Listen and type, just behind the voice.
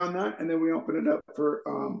on that, and then we open it up for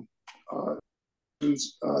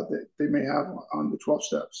that they may have on the 12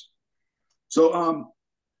 steps. So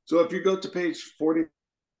if you go to page 40,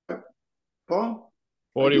 Paul,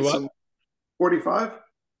 40 what? 45.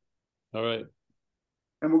 All right.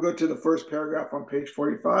 And we'll go to the first paragraph on page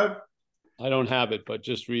 45. I don't have it, but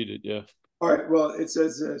just read it. Yeah. All right. Well, it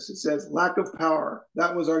says this. It says, lack of power.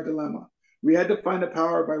 That was our dilemma. We had to find a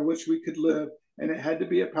power by which we could live, and it had to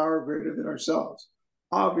be a power greater than ourselves,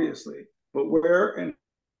 obviously. But where and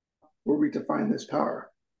were we to find this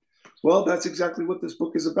power? Well, that's exactly what this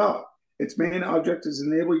book is about. Its main object is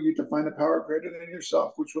to enable you to find a power greater than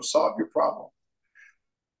yourself, which will solve your problem.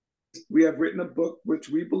 We have written a book which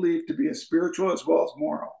we believe to be as spiritual as well as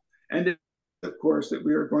moral. And of course, that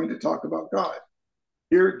we are going to talk about God.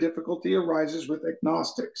 Here, difficulty arises with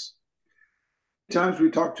agnostics. Sometimes we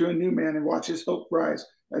talk to a new man and watch his hope rise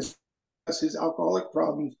as his alcoholic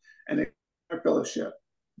problems and our fellowship.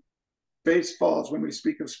 Face falls when we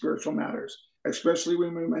speak of spiritual matters, especially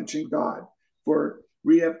when we mention God, for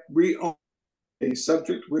we have re-owned a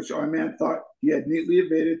subject which our man thought he had neatly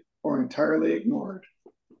evaded or entirely ignored.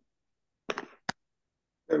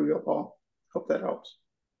 There we go, Paul. Hope that helps.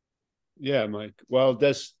 Yeah, Mike. Well,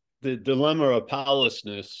 that's the dilemma of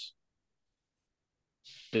powerlessness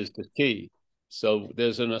is the key. So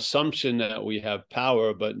there's an assumption that we have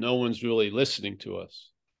power, but no one's really listening to us.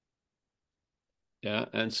 Yeah.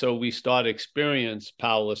 And so we start experience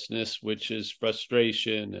powerlessness, which is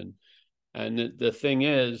frustration. And the thing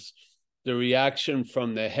is, the reaction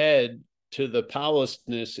from the head to the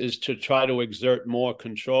powerlessness is to try to exert more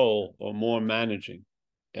control or more managing.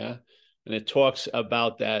 Yeah. And it talks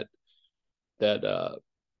about that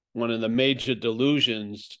one of the major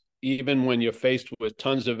delusions, even when you're faced with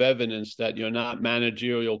tons of evidence that you're not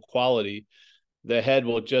managerial quality, the head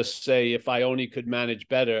will just say, if I only could manage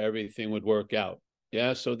better, everything would work out.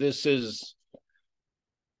 Yeah. So this is,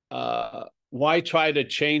 why try to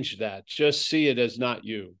change that? Just see it as not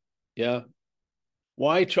you. Yeah.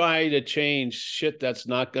 Why try to change shit that's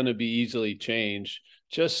not going to be easily changed?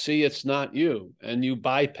 Just see it's not you and you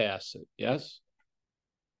bypass it. Yes.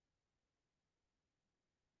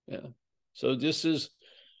 Yeah. So this is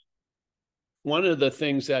one of the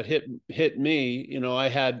things that hit me. You know, I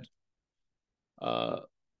had a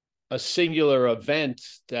singular event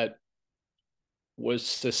that was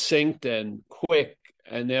succinct and quick,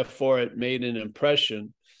 and therefore it made an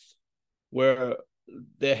impression where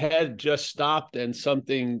the head just stopped and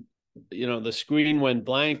something, you know, the screen went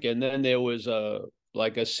blank, and then there was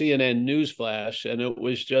like a CNN news flash, and it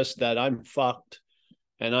was just that I'm fucked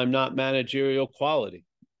and I'm not managerial quality.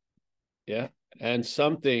 Yeah. And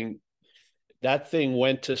that thing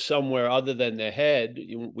went to somewhere other than the head.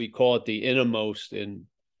 We call it the innermost in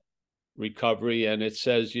recovery. And it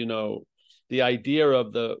says, you know, the idea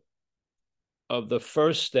of the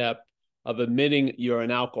first step of admitting you're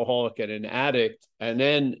an alcoholic and an addict, and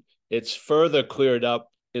then it's further cleared up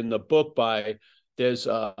in the book by there's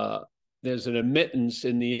an admittance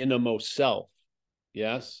in the innermost self.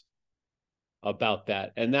 Yes, about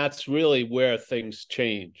that. And that's really where things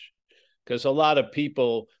change, because a lot of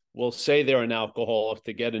people will say they're an alcoholic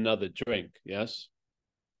to get another drink. Yes.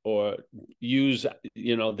 Or use,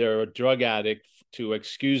 you know, they're a drug addict to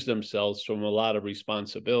excuse themselves from a lot of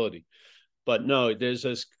responsibility. But no, there's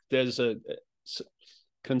a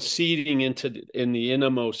conceding in the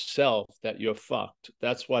innermost self that you're fucked.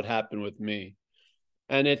 That's what happened with me.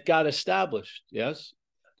 And it got established. Yes.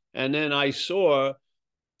 And then I saw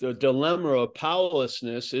the dilemma of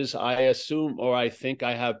powerlessness is I assume, or I think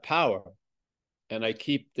I have power. And I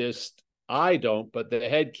keep this, I don't, but the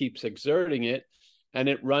head keeps exerting it. And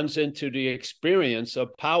it runs into the experience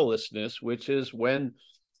of powerlessness, which is when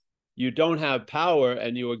you don't have power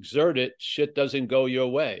and you exert it, shit doesn't go your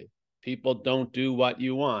way. People don't do what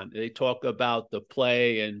you want. They talk about the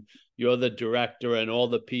play and you're the director and all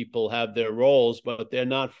the people have their roles, but they're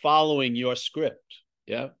not following your script.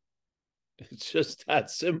 Yeah. It's just that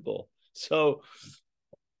simple. So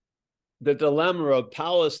the dilemma of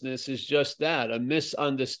powerlessness is just that, a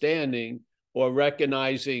misunderstanding or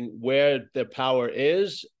recognizing where the power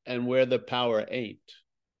is and where the power ain't.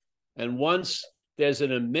 And once there's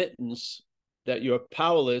an admittance that you're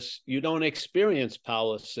powerless, you don't experience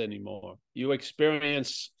powerless anymore. You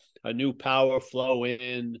experience a new power flow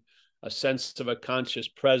in, a sense of a conscious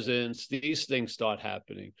presence. These things start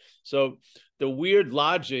happening. So the weird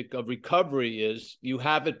logic of recovery is you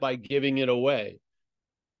have it by giving it away.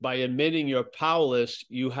 By admitting you're powerless,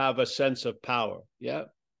 you have a sense of power. Yeah.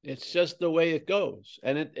 It's just the way it goes.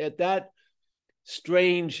 And that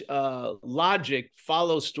strange logic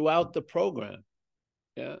follows throughout the program.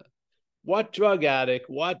 Yeah. What drug addict,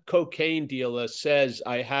 what cocaine dealer says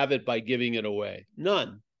I have it by giving it away?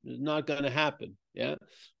 None. It's not going to happen. Yeah.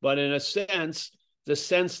 But in a sense, the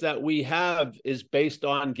sense that we have is based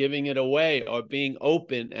on giving it away or being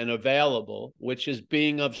open and available, which is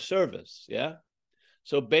being of service. Yeah.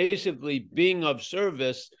 So basically, being of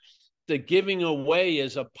service, the giving away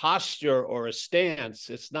is a posture or a stance.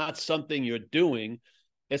 It's not something you're doing,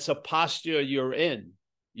 it's a posture you're in.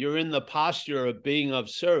 You're in the posture of being of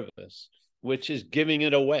service, which is giving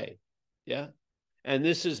it away. Yeah. And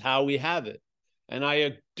this is how we have it. And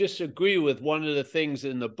I disagree with one of the things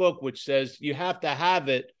in the book, which says you have to have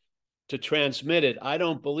it to transmit it. I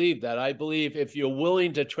don't believe that. I believe if you're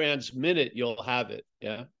willing to transmit it, you'll have it.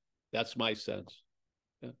 Yeah. That's my sense.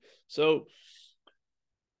 Yeah. So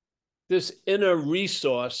this inner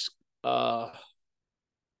resource,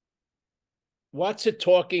 what's it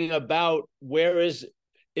talking about? Where is,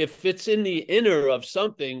 if it's in the inner of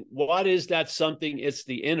something, what is that something it's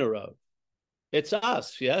the inner of? It's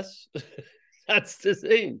us, yes? That's the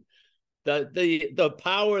thing. The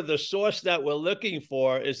power, the source that we're looking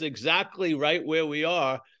for is exactly right where we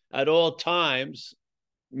are at all times,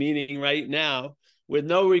 meaning right now, with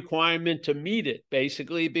no requirement to meet it,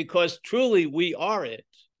 basically, because truly we are it,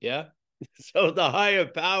 yeah? So the higher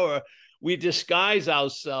power, we disguise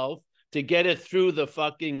ourselves to get it through the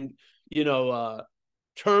fucking,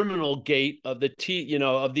 terminal gate of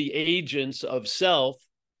of the agents of self,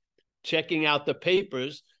 checking out the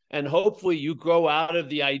papers, and hopefully you grow out of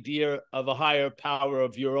the idea of a higher power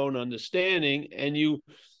of your own understanding, and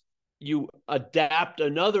you adapt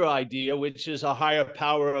another idea, which is a higher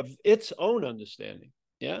power of its own understanding,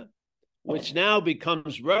 yeah, which now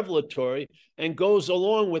becomes revelatory and goes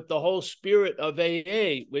along with the whole spirit of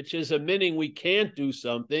AA, which is admitting we can't do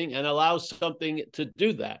something and allows something to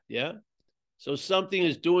do that, yeah. So something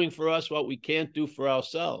is doing for us what we can't do for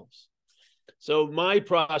ourselves. So my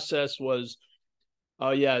process was,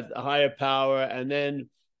 a higher power. And then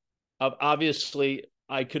obviously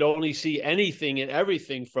I could only see anything and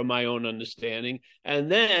everything from my own understanding.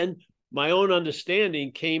 And then my own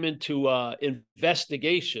understanding came into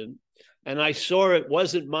investigation. And I saw it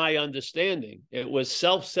wasn't my understanding. It was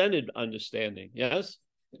self-centered understanding, yes,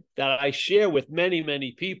 that I share with many,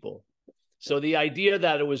 many people. So the idea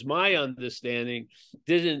that it was my understanding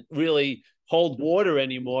didn't really hold water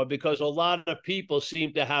anymore, because a lot of people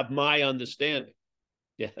seem to have my understanding.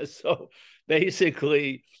 Yeah. So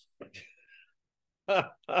basically,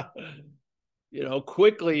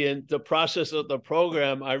 quickly in the process of the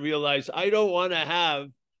program, I realized I don't want to have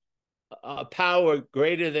a power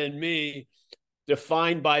greater than me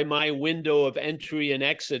defined by my window of entry and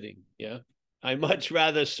exiting. Yeah. I much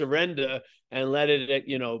rather surrender and let it,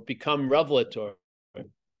 become revelatory.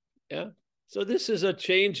 Yeah. So this is a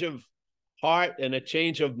change of heart and a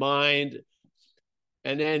change of mind.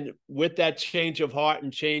 And then with that change of heart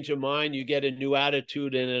and change of mind, you get a new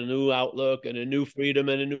attitude and a new outlook and a new freedom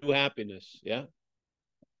and a new happiness. Yeah.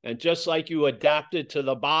 And just like you adapted to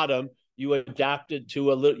the bottom, you adapted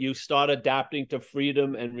to you start adapting to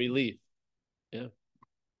freedom and relief. Yeah.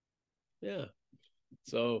 Yeah.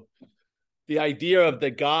 So the idea of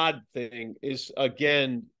the God thing is,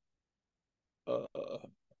 again,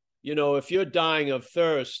 if you're dying of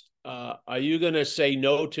thirst, are you going to say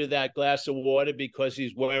no to that glass of water because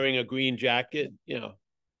he's wearing a green jacket?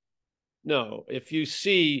 No. If you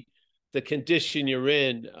see the condition you're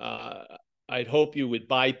in, I'd hope you would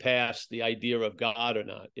bypass the idea of God or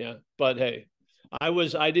not. Yeah. But hey,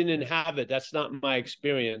 I didn't have it. That's not my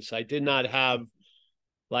experience. I did not have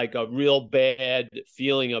like a real bad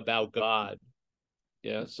feeling about God.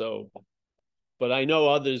 Yeah. So, but I know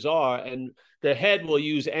others are, and the head will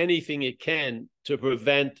use anything it can to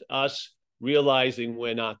prevent us realizing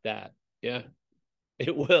we're not that. Yeah,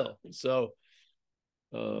 it will. So,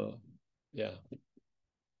 yeah.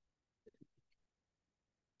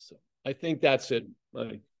 So I think that's it.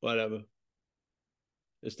 Whatever.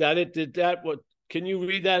 Is that it? Can you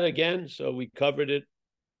read that again? So we covered it.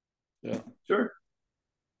 Yeah. Sure.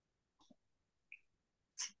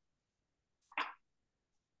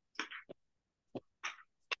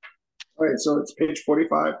 All right, so it's page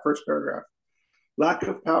 45, first paragraph. Lack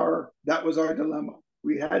of power, that was our dilemma.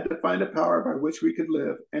 We had to find a power by which we could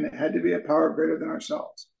live, and it had to be a power greater than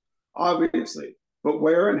ourselves. Obviously, but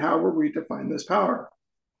where and how were we to find this power?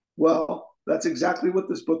 Well, that's exactly what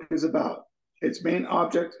this book is about. Its main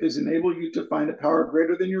object is enable you to find a power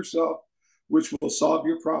greater than yourself, which will solve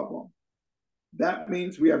your problem. That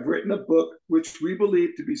means we have written a book which we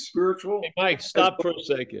believe to be spiritual. Hey, Mike, stop for a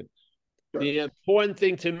second. Sure. The important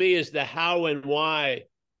thing to me is the how and why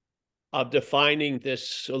of defining this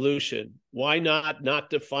solution. Why not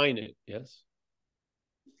define it? Yes.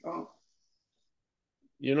 Oh.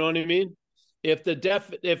 You know what I mean? If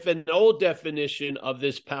an old definition of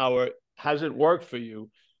this power hasn't worked for you,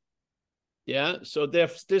 yeah. So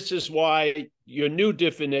this is why your new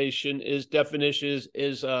definition is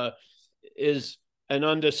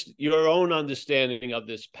your own understanding of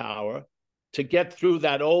this power to get through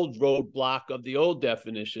that old roadblock of the old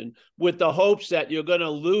definition, with the hopes that you're going to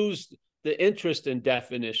lose the interest in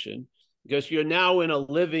definition, because you're now in a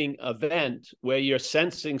living event where you're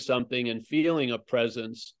sensing something and feeling a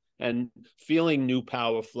presence and feeling new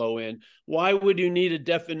power flow in. Why would you need a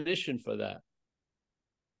definition for that?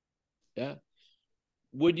 Yeah.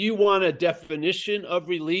 Would you want a definition of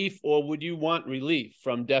relief, or would you want relief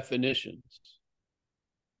from definitions?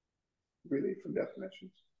 Relief from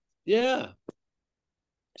definitions. Yeah.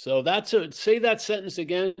 So say that sentence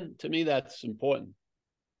again. To me, that's important.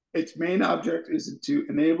 Its main object is to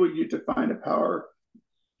enable you to find a power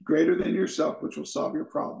greater than yourself, which will solve your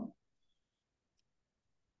problem.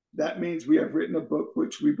 That means we have written a book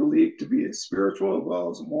which we believe to be as spiritual as well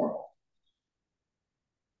as moral.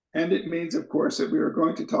 And it means, of course, that we are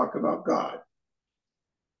going to talk about God.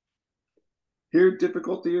 Here,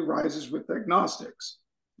 difficulty arises with agnostics.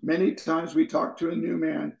 Many times we talk to a new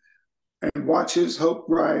man and watch his hope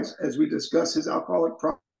rise as we discuss his alcoholic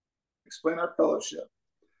problem, explain our fellowship.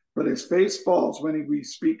 But his face falls when we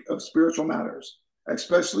speak of spiritual matters,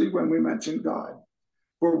 especially when we mention God.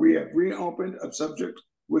 For we have reopened a subject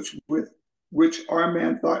which our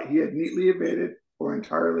man thought he had neatly evaded or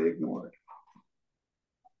entirely ignored.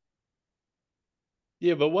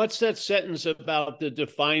 Yeah, but what's that sentence about the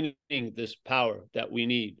defining this power that we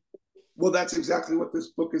need? Well, that's exactly what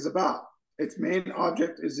this book is about. Its main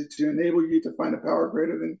object is to enable you to find a power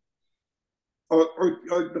greater than, or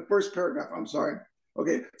the first paragraph, I'm sorry.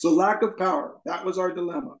 Okay, so lack of power, that was our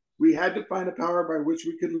dilemma. We had to find a power by which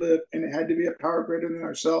we could live, and it had to be a power greater than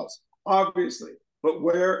ourselves, obviously. But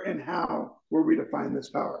where and how were we to find this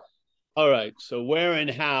power? All right, so where and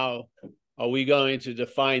how are we going to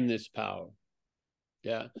define this power?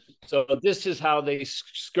 Yeah, so this is how they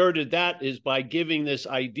skirted that, is by giving this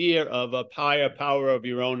idea of a higher power of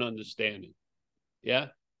your own understanding. Yeah,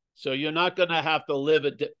 so you're not going to have to live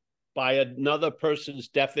by another person's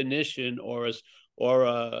definition or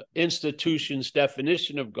a institution's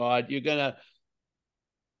definition of God. You're going to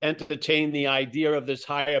entertain the idea of this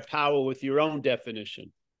higher power with your own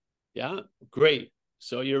definition. Yeah, great.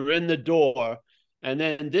 So you're in the door, and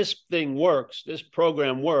then this thing works. This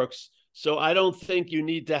program works. So I don't think you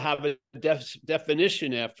need to have a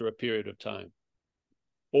definition after a period of time.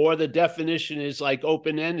 Or the definition is like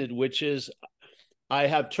open-ended, which is, I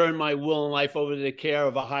have turned my will and life over to the care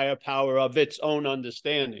of a higher power of its own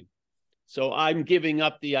understanding. So I'm giving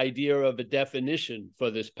up the idea of a definition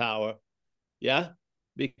for this power, yeah?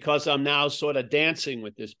 Because I'm now sort of dancing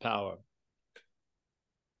with this power.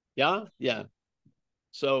 Yeah? Yeah.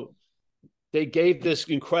 So they gave this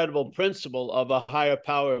incredible principle of a higher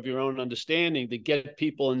power of your own understanding to get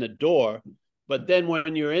people in the door. But then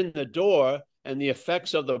when you're in the door and the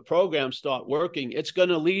effects of the program start working, it's going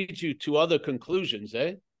to lead you to other conclusions,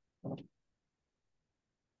 eh?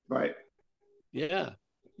 Right. Yeah.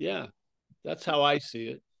 Yeah. That's how I see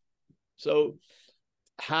it. So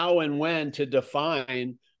how and when to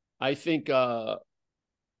define, I think not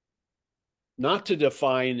to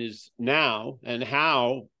define is now, and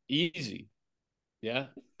how easy. Yeah.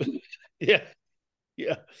 Yeah.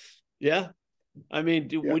 Yeah. Yeah. I mean,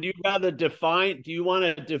 would you rather define, do you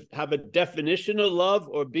want to have a definition of love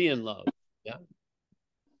or be in love? Yeah.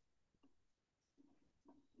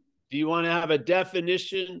 Do you want to have a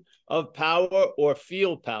definition of power or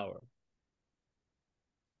feel power?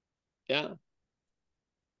 Yeah.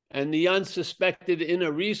 And the unsuspected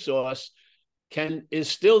inner resource is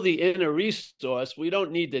still the inner resource. We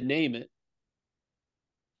don't need to name it.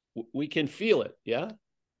 We can feel it, yeah?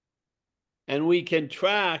 And we can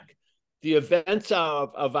track the events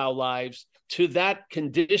of our lives to that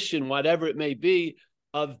condition, whatever it may be,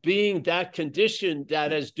 of being that condition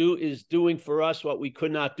that is doing for us what we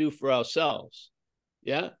could not do for ourselves.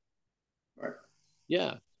 Yeah? Right.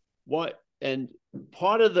 Yeah. And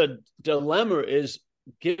part of the dilemma is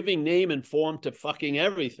giving name and form to fucking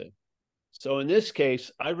everything. So in this case,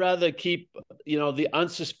 I'd rather keep, the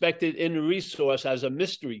unsuspected inner resource as a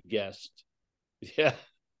mystery guest. Yeah.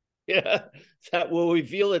 Yeah. That will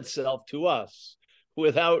reveal itself to us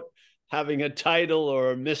without having a title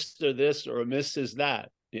or a Mr. this or a Mrs. that.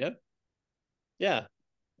 Yeah. Yeah.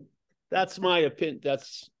 That's my opinion.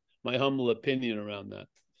 That's my humble opinion around that.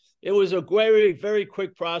 It was a very, very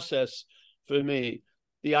quick process for me.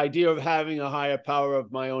 the idea of having a higher power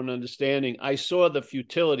of my own understanding, I saw the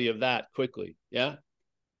futility of that quickly. Yeah.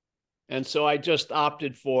 And so I just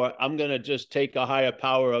opted for, I'm going to just take a higher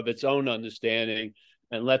power of its own understanding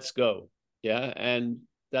and let's go. Yeah. And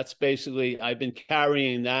that's basically, I've been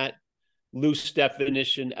carrying that loose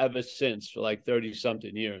definition ever since for like 30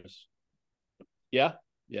 something years. Yeah.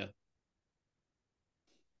 Yeah.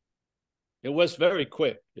 It was very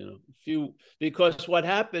quick, because what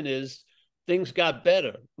happened is things got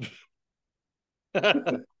better.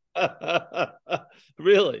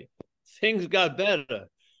 Really, things got better.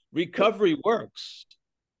 Recovery works.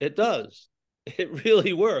 It does. It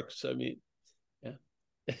really works. I mean, yeah.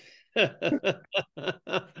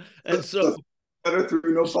 And so better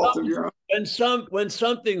through no fault of your own. When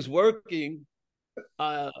something's working,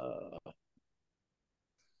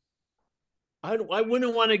 I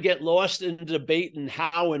wouldn't want to get lost in debating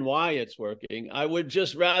how and why it's working. I would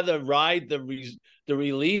just rather ride the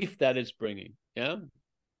relief that it's bringing. Yeah.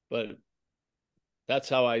 But that's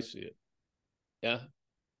how I see it. Yeah.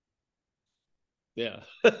 Yeah.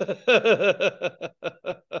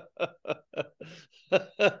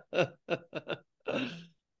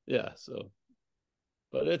 Yeah. So,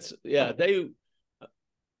 but it's, yeah,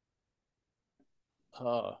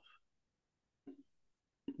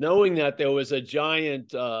 knowing that there was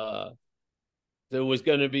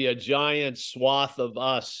going to be a giant swath of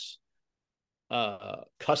us,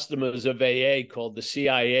 customers of AA, called the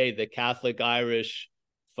CIA, the Catholic Irish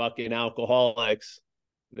fucking alcoholics.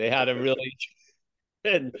 They had a really,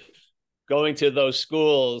 and going to those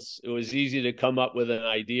schools, it was easy to come up with an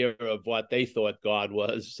idea of what they thought God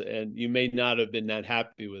was, and you may not have been that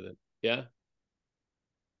happy with it. Yeah.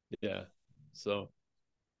 Yeah. So,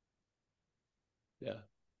 yeah.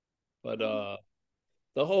 But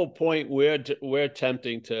the whole point we're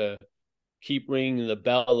attempting to keep ringing the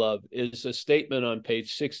bell of is a statement on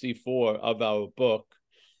page 64 of our book,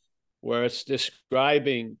 where it's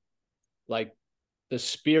describing like the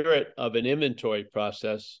spirit of an inventory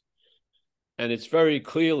process, and it's very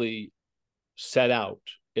clearly set out.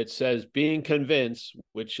 It says being convinced,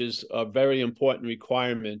 which is a very important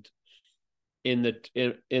requirement in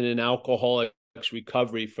an alcoholic's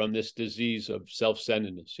recovery from this disease of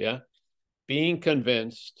self-centeredness. Yeah. Being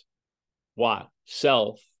convinced, what?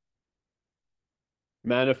 Self,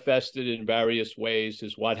 manifested in various ways,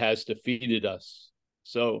 is what has defeated us.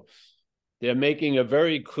 So they're making a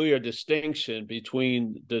very clear distinction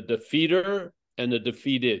between the defeater and the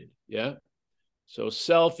defeated. Yeah. So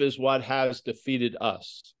self is what has defeated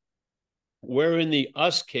us. We're in the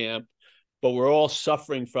us camp, but we're all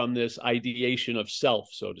suffering from this ideation of self,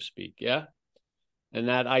 so to speak. Yeah. And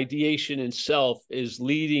that ideation in self is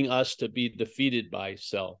leading us to be defeated by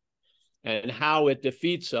self. And how it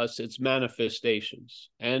defeats us, its manifestations.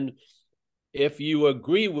 And if you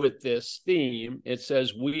agree with this theme, it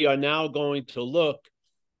says we are now going to look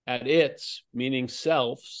at its, meaning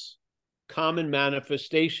self's, common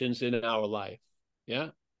manifestations in our life.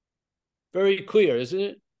 Yeah. Very clear, isn't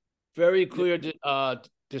it? Very clear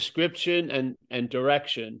description and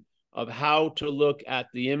direction of how to look at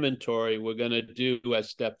the inventory we're going to do as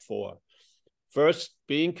step 4. First,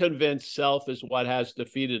 being convinced self is what has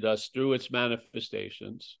defeated us through its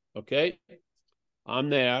manifestations. Okay? I'm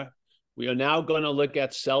there. We are now going to look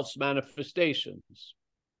at self's manifestations.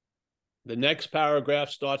 The next paragraph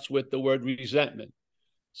starts with the word resentment.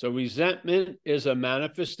 So resentment is a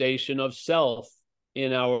manifestation of self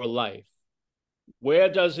in our life. Where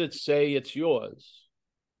does it say it's yours?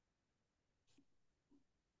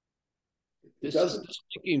 This is the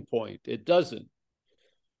sticking point. It doesn't.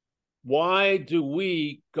 Why do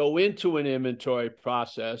we go into an inventory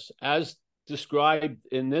process as described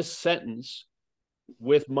in this sentence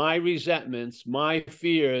with my resentments, my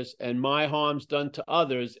fears, and my harms done to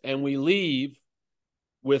others, and we leave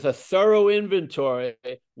with a thorough inventory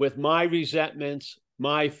with my resentments,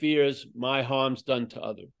 my fears, my harms done to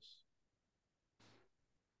others?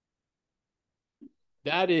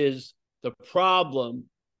 That is the problem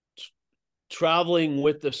traveling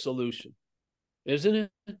with the solution, isn't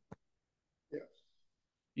it? Yes.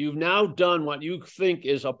 You've now done what you think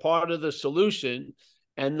is a part of the solution,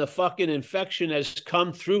 and the fucking infection has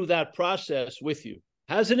come through that process with you,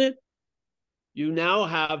 hasn't it? You now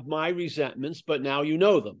have my resentments, but now you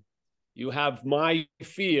know them. You have my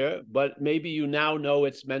fear, but maybe you now know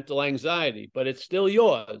it's mental anxiety, but it's still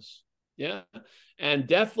yours. Yeah. And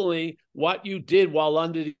definitely what you did while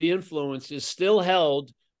under the influence is still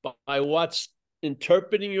held by what's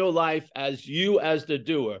interpreting your life as you as the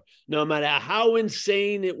doer. No matter how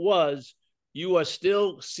insane it was, you are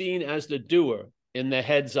still seen as the doer in the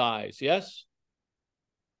head's eyes. Yes?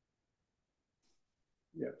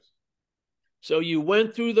 Yes. So you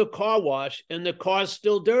went through the car wash and the car's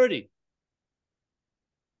still dirty.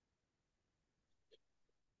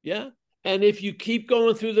 Yeah. And if you keep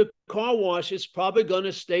going through the car wash, it's probably going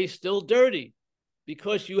to stay still dirty,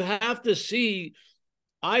 because you have to see,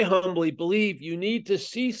 I humbly believe you need to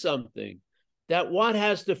see something, that what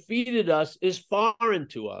has defeated us is foreign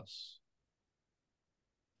to us.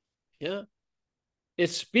 Yeah.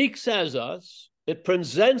 It speaks as us, it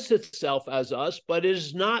presents itself as us, but it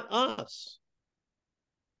is not us.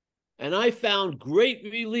 And I found great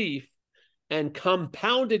relief, and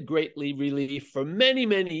compounded greatly relief for many,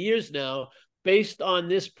 many years now, based on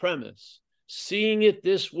this premise. Seeing it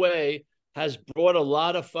this way has brought a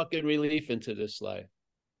lot of fucking relief into this life,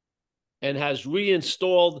 and has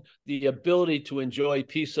reinstalled the ability to enjoy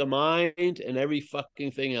peace of mind and every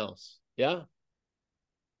fucking thing else. Yeah.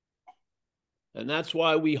 And that's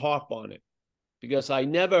why we harp on it, because I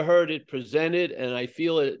never heard it presented, and I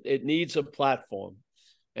feel it needs a platform.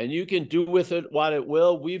 And you can do with it what it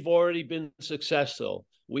will. We've already been successful.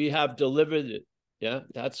 We have delivered it. Yeah,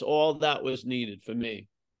 that's all that was needed for me,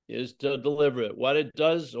 is to deliver it. What it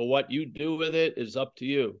does or what you do with it is up to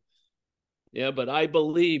you. Yeah, but I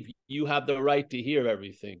believe you have the right to hear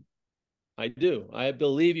everything. I do. I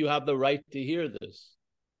believe you have the right to hear this.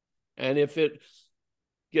 And if it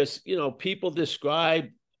gets, people describe,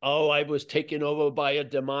 oh, I was taken over by a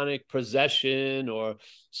demonic possession or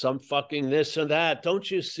some fucking this and that. Don't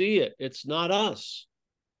you see it? It's not us.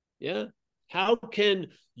 Yeah. How can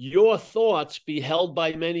your thoughts be held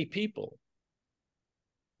by many people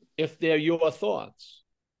if they're your thoughts?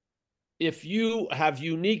 If you have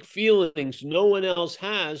unique feelings no one else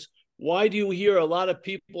has, why do you hear a lot of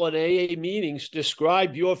people at AA meetings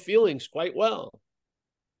describe your feelings quite well,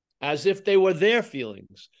 as if they were their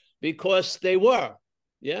feelings? Because they were.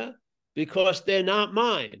 Yeah, because they're not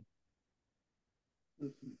mine.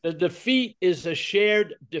 The defeat is a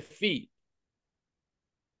shared defeat.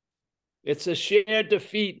 It's a shared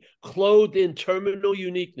defeat clothed in terminal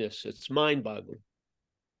uniqueness. It's mind-boggling.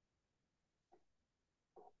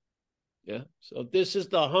 Yeah. So this is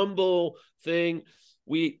the humble thing.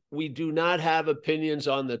 We do not have opinions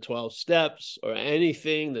on the 12 steps or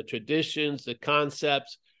anything, the traditions, the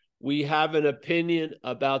concepts. We have an opinion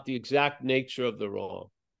about the exact nature of the wrong.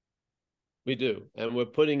 We do, and we're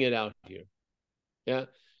putting it out here. Yeah.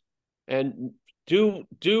 And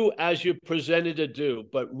do as you presented to do,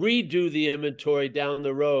 but redo the inventory down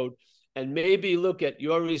the road, and maybe look at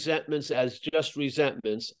your resentments as just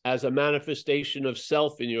resentments, as a manifestation of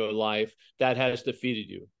self in your life that has defeated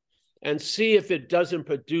you, and see if it doesn't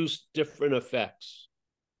produce different effects.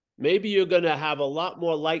 Maybe you're going to have a lot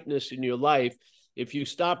more lightness in your life if you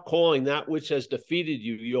stop calling that which has defeated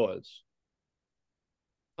you yours.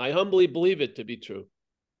 I humbly believe it to be true.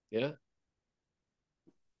 Yeah.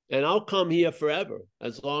 And I'll come here forever,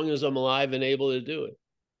 as long as I'm alive and able to do it.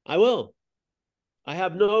 I will.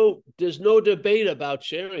 There's no debate about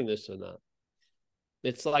sharing this or not.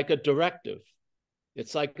 It's like a directive.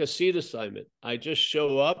 It's like a seed assignment. I just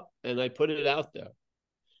show up and I put it out there.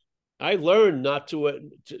 I learned not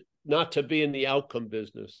to be in the outcome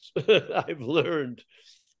business. I've learned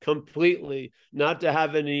completely not to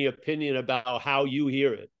have any opinion about how you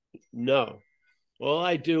hear it. No. All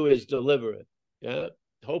I do is deliver it. Yeah.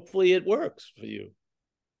 Hopefully it works for you.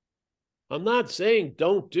 I'm not saying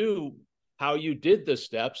don't do how you did the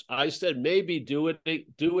steps. I said maybe do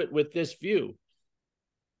it with this view.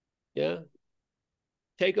 Yeah.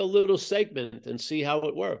 Take a little segment and see how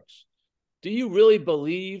it works. Do you really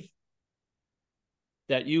believe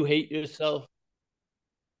that you hate yourself?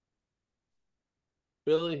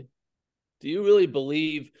 Really? Do you really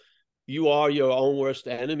believe you are your own worst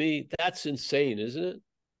enemy? That's insane, isn't it?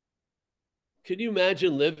 Could you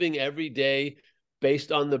imagine living every day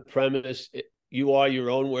based on the premise you are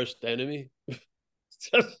your own worst enemy?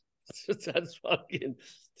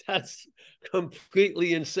 That's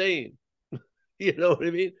completely insane. You know what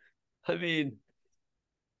I mean? I mean,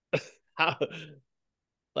 how,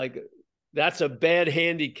 like, that's a bad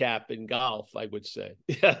handicap in golf, I would say.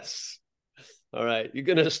 Yes. All right. You're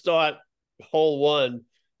going to start hole one.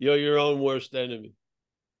 You're your own worst enemy.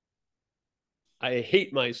 I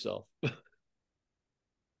hate myself.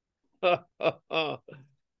 Come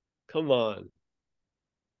on.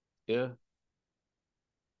 Yeah.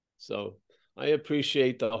 So I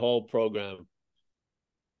appreciate the whole program.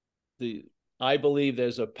 I believe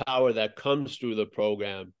there's a power that comes through the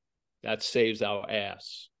program that saves our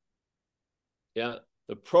ass. Yeah.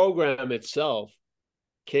 The program itself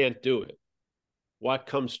can't do it. What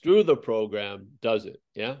comes through the program does it.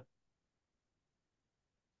 Yeah.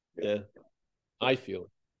 I feel it.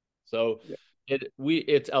 So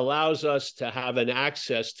it allows us to have an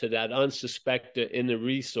access to that unsuspected inner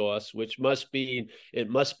resource, which must be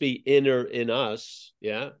inner in us,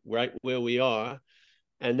 yeah, right where we are.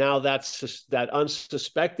 And now that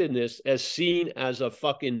unsuspectedness is seen as a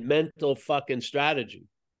fucking mental fucking strategy.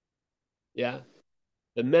 Yeah.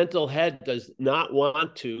 The mental head does not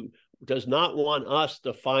want us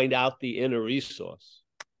to find out the inner resource.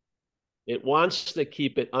 It wants to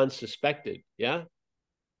keep it unsuspected. Yeah.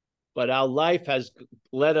 But our life has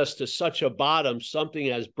led us to such a bottom, something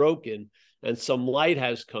has broken and some light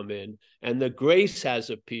has come in and the grace has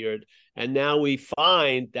appeared. And now we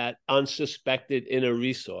find that unsuspected inner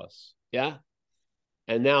resource. Yeah.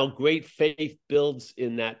 And now great faith builds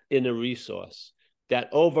in that inner resource that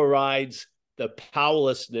overrides the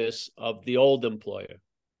powerlessness of the old employer.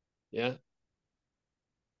 Yeah.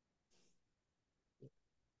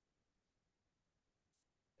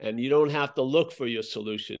 And you don't have to look for your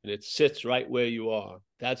solution. It sits right where you are.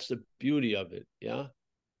 That's the beauty of it. Yeah.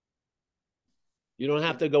 You don't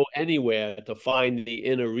have to go anywhere to find the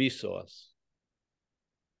inner resource.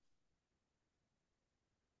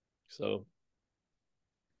 So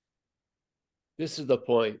this is the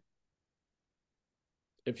point.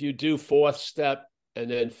 If you do fourth step and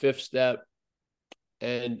then fifth step,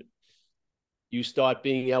 and you start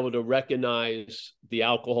being able to recognize the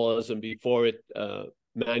alcoholism before it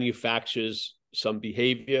manufactures some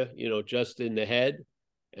behavior, just in the head,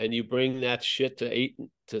 and you bring that shit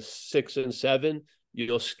to 6 and 7,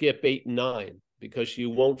 you'll skip 8 and 9 because you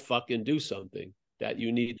won't fucking do something that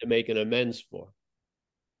you need to make an amends for.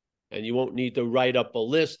 And you won't need to write up a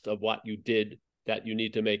list of what you did that you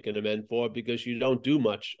need to make an amend for because you don't do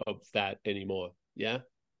much of that anymore. Yeah.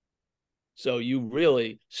 So you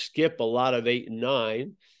really skip a lot of 8 and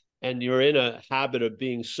 9, and you're in a habit of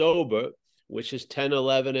being sober, which is 10,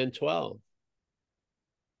 11, and 12.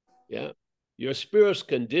 Yeah. Your spirit's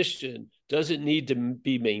condition doesn't need to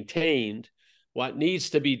be maintained. What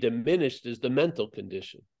needs to be diminished is the mental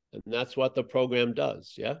condition. And that's what the program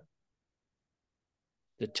does. Yeah.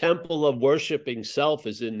 The temple of worshiping self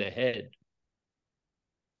is in the head.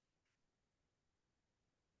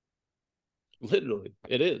 Literally,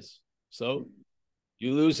 it is. So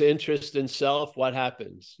you lose interest in self, what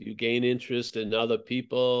happens? You gain interest in other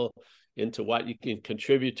people, into what you can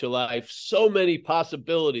contribute to life. So many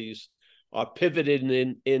possibilities are pivoted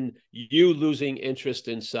in you losing interest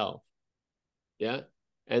in self. Yeah.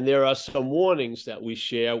 And there are some warnings that we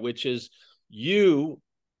share, which is you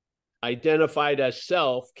identified as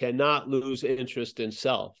self cannot lose interest in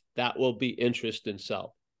self. That will be interest in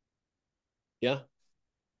self. Yeah.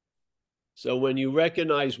 So when you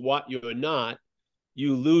recognize what you're not,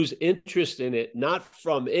 you lose interest in it, not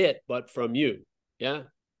from it, but from you. Yeah.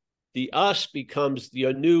 The us becomes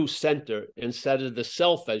your new center instead of the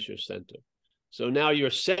self as your center. So now you're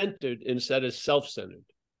centered instead of self-centered.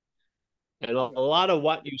 And a lot of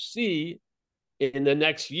what you see in the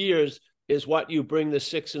next years is what you bring to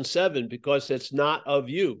 6 and 7 because it's not of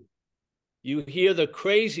you. You hear the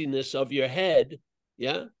craziness of your head,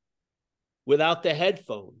 yeah, without the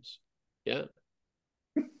headphones. Yeah.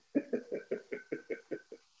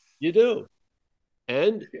 You do.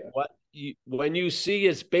 And when you see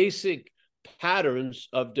its basic patterns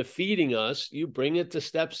of defeating us, you bring it to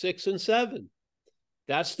step 6 and 7.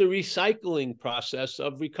 That's the recycling process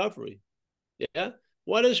of recovery. Yeah.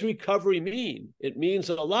 What does recovery mean? It means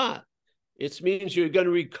a lot. It means you're going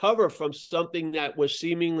to recover from something that was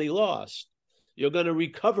seemingly lost. You're going to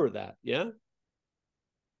recover that. Yeah.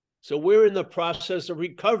 So we're in the process of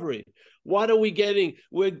recovery. What are we getting?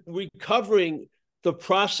 We're recovering the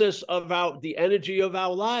process of the energy of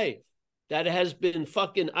our life that has been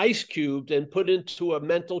fucking ice cubed and put into a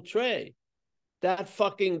mental tray.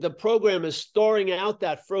 The program is storing out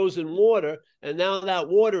that frozen water, and now that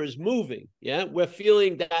water is moving. Yeah. We're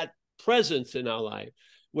feeling that presence in our life.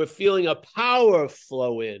 We're feeling a power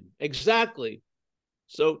flow in. Exactly.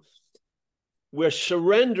 So we're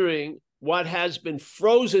surrendering what has been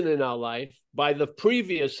frozen in our life by the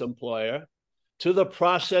previous employer to the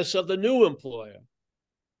process of the new employer.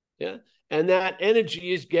 Yeah. And that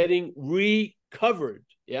energy is getting recovered.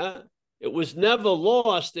 Yeah. It was never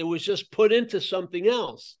lost. It was just put into something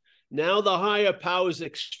else. Now the higher power is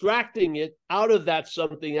extracting it out of that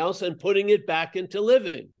something else and putting it back into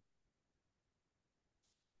living.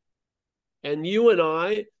 And you and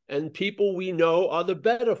I and people we know are the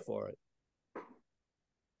better for it.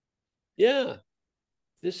 Yeah.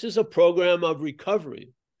 This is a program of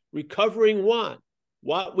recovery. Recovering what?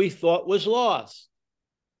 What we thought was lost.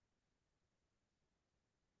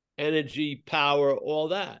 Energy, power, all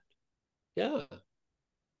that. Yeah.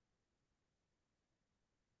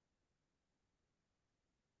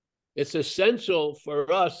 It's essential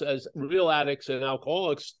for us as real addicts and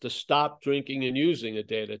alcoholics to stop drinking and using a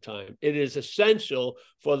day at a time. It is essential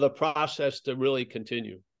for the process to really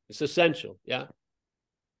continue. It's essential, yeah.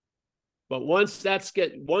 But once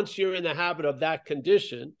you're in the habit of that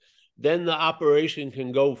condition, then the operation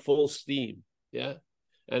can go full steam, yeah.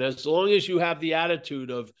 And as long as you have the attitude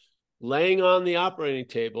of laying on the operating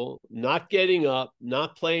table, not getting up,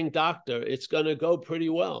 not playing doctor, it's going to go pretty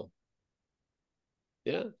well.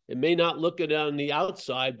 Yeah, it may not look it on the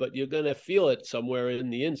outside, but you're going to feel it somewhere in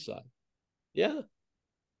the inside. Yeah.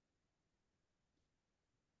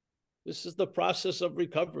 This is the process of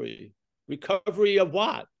recovery. Recovery of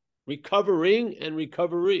what? Recovering and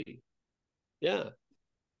recovery. Yeah.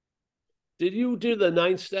 Did you do the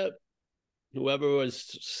 9th step? Whoever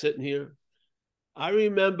was sitting here. I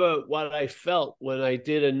remember what I felt when I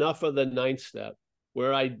did enough of the 9th step,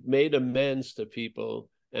 where I made amends to people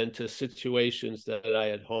and to situations that I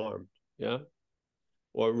had harmed, yeah,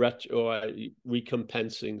 or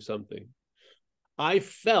recompensing something. I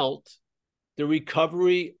felt the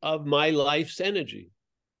recovery of my life's energy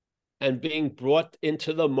and being brought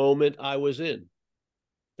into the moment I was in.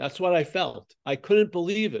 That's what I felt. I couldn't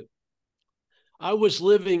believe it. I was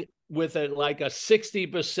living with like a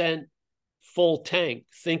 60% full tank,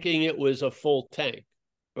 thinking it was a full tank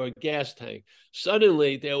or a gas tank.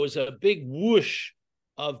 Suddenly there was a big whoosh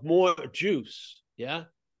of more juice, yeah?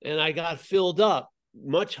 And I got filled up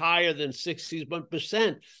much higher than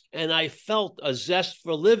 61%. And I felt a zest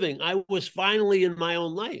for living. I was finally in my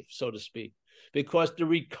own life, so to speak, because the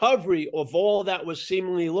recovery of all that was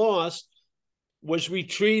seemingly lost was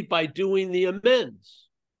retrieved by doing the amends.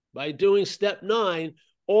 By doing step 9,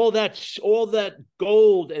 all that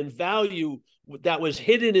gold and value that was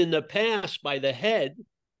hidden in the past by the head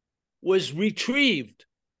was retrieved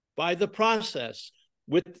by the process,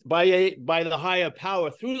 by the higher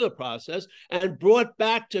power through the process, and brought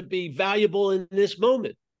back to be valuable in this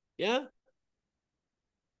moment. Yeah.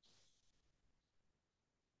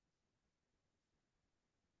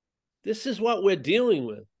 This is what we're dealing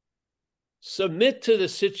with. Submit to the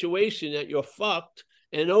situation that you're fucked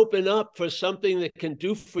and open up for something that can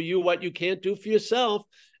do for you what you can't do for yourself,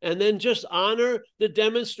 and then just honor the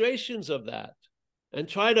demonstrations of that and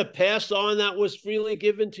try to pass on that was freely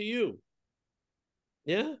given to you.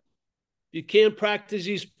 Yeah. You can't practice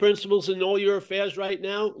these principles in all your affairs right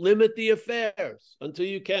now. Limit the affairs until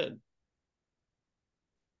you can.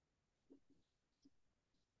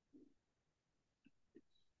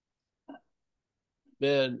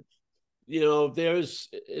 Man,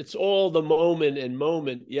 it's all the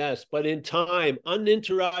moment, yes, but in time,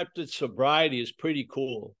 uninterrupted sobriety is pretty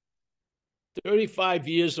cool. 35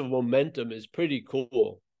 years of momentum is pretty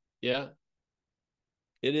cool. Yeah,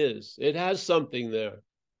 it is. It has something there.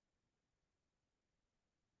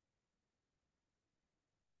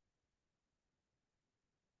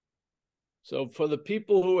 So for the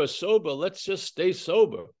people who are sober, let's just stay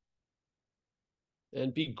sober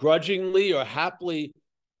and begrudgingly or happily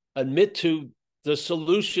admit to the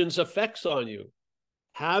solution's effects on you.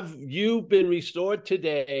 Have you been restored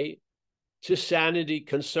today to sanity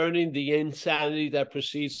concerning the insanity that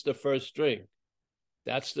precedes the first drink?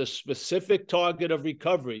 That's the specific target of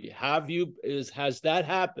recovery. Has that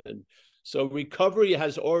happened? So recovery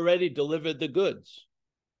has already delivered the goods.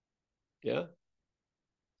 Yeah.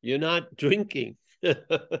 You're not drinking. And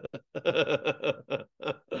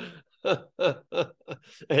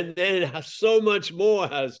then so much more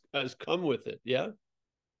has come with it. Yeah.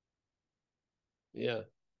 Yeah.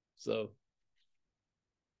 So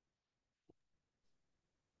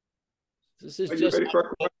this is just.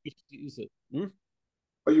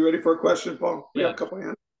 Are you ready for a question, Paul? We have a couple of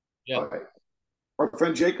hands. Yeah. All right. Our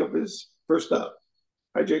friend Jacob is first up.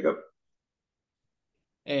 Hi, Jacob.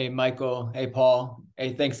 Hey, Michael. Hey, Paul.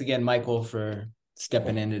 Hey, thanks again, Michael, for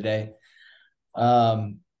stepping in today.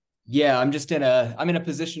 Yeah, I'm in a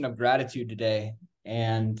position of gratitude today.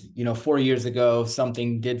 And, 4 years ago,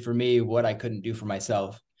 something did for me what I couldn't do for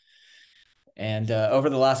myself. And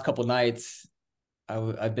over the last couple of nights,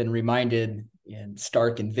 I've been reminded in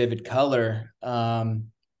stark and vivid color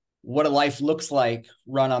what a life looks like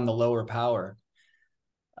run on the lower power.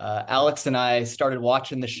 Alex and I started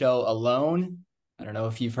watching the show Alone. I don't know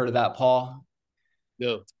if you've heard of that, Paul.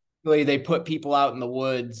 No. Really, they put people out in the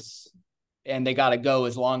woods and they got to go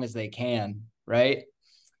as long as they can, right?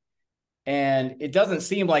 And it doesn't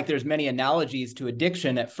seem like there's many analogies to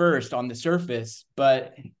addiction at first on the surface,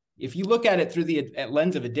 but if you look at it through the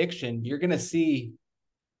lens of addiction, you're going to see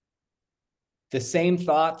the same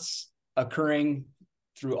thoughts occurring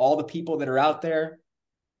through all the people that are out there.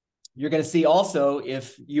 You're going to see also,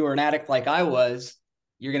 if you were an addict like I was,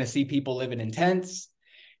 You're going to see people living in tents.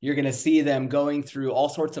 You're going to see them going through all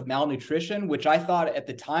sorts of malnutrition, which I thought at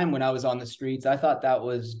the time when I was on the streets, I thought that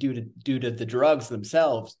was due to the drugs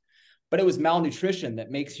themselves, but it was malnutrition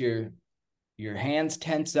that makes your hands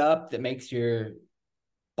tense up, that makes your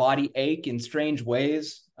body ache in strange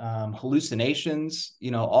ways, hallucinations,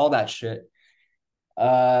 all that shit.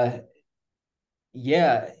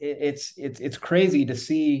 It's crazy to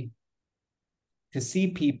see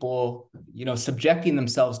people, subjecting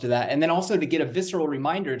themselves to that. And then also to get a visceral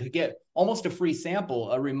reminder, to get almost a free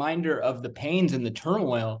sample, a reminder of the pains and the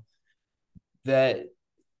turmoil that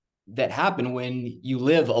happen when you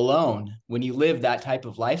live alone, when you live that type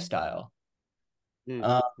of lifestyle.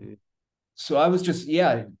 Mm-hmm. So I was just,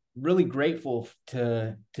 really grateful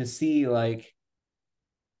to see, like,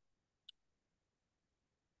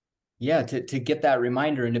 to get that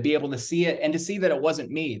reminder and to be able to see it, and to see that it wasn't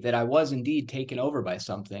me, that I was indeed taken over by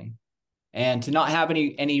something, and to not have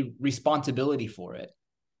any responsibility for it,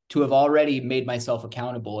 to have already made myself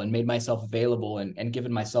accountable and made myself available and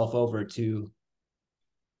given myself over to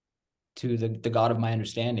the God of my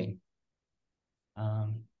understanding.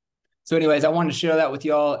 So anyways, I wanted to share that with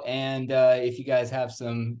y'all. And if you guys have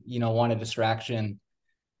some, want a distraction,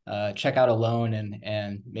 check out Alone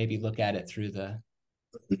and maybe look at it through the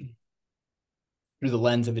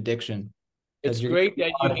lens of addiction. It's great that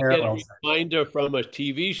you can get a reminder from a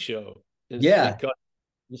TV show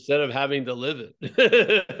instead of having to live it.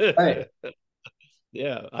 Right.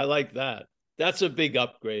 Yeah, I like that. That's a big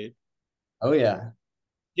upgrade. Oh, yeah.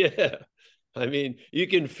 Yeah. I mean, you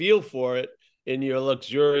can feel for it on your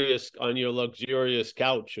luxurious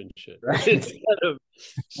couch and shit. Right. Instead of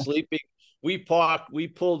sleeping. We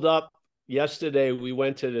pulled up yesterday. We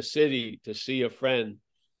went to the city to see a friend,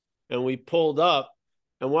 and we pulled up,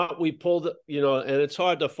 and and it's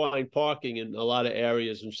hard to find parking in a lot of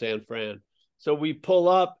areas in San Fran. So we pulled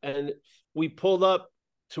up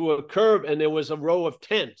to a curb, and there was a row of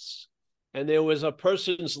tents, and there was a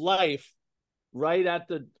person's life right at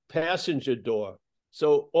the passenger door.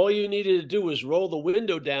 So all you needed to do was roll the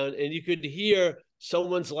window down, and you could hear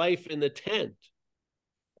someone's life in the tent.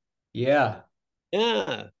 Yeah.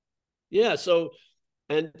 Yeah. Yeah. So,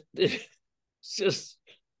 and it's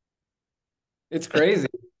crazy.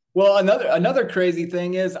 Well, another crazy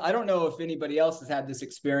thing is, I don't know if anybody else has had this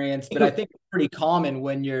experience, but I think it's pretty common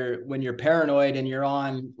when you're paranoid and you're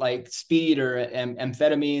on like speed or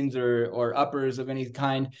amphetamines or uppers of any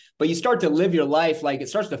kind, but you start to live your life, like it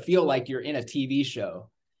starts to feel like you're in a TV show.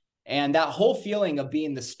 And that whole feeling of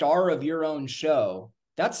being the star of your own show,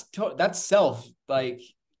 that's self, like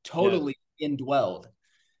totally indwelled.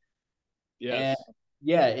 Yes.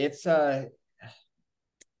 And it's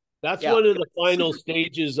that's one of the final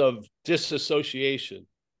stages of disassociation.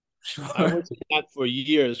 Sure. I went through that for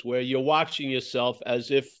years, where you're watching yourself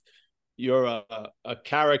as if you're a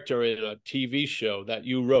character in a TV show that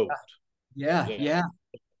you wrote. Yeah.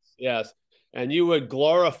 Yes. And you were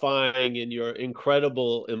glorifying in your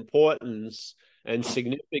incredible importance and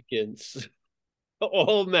significance,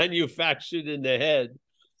 all manufactured in the head,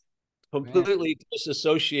 completely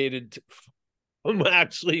disassociated from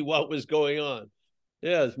actually what was going on.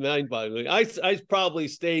 Yeah, it's mind-boggling. I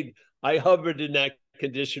hovered in that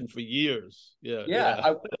condition for years.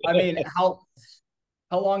 Yeah. I mean, how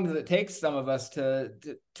long does it take some of us to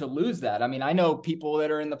lose that? I mean, I know people that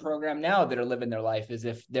are in the program now that are living their life as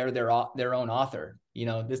if they're their own author.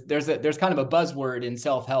 There's kind of a buzzword in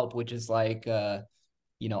self-help, which is like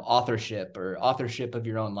authorship of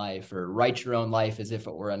your own life, or write your own life as if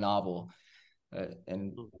it were a novel.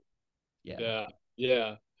 Yeah.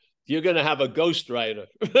 You're going to have a ghostwriter.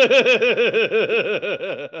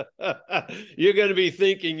 You're going to be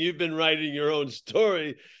thinking you've been writing your own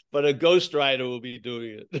story, but a ghostwriter will be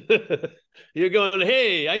doing it. You're going,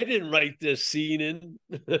 hey, I didn't write this scene in.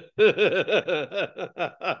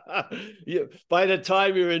 By the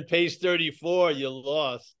time you're in page 34, you're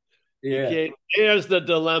lost. Yeah. There's the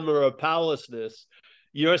dilemma of powerlessness.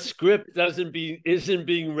 Your script isn't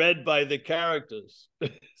being read by the characters.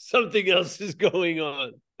 Something else is going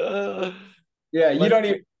on.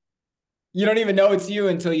 You don't even know it's you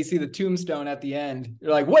until you see the tombstone at the end.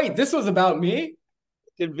 You're like, wait, this was about me? It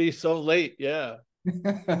can be so late. Yeah.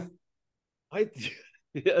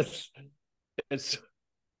 Yes. It's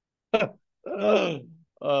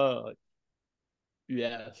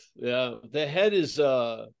yes. Yeah. The head is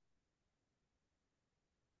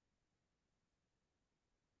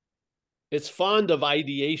it's fond of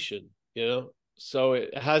ideation, so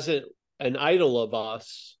it has an idol of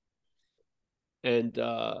us, and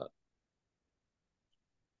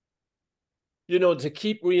to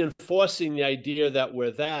keep reinforcing the idea that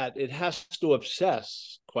we're that, it has to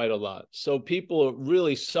obsess quite a lot. So people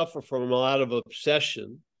really suffer from a lot of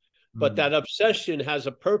obsession, but that obsession has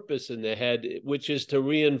a purpose in the head, which is to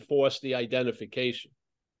reinforce the identification.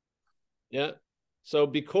 Yeah. So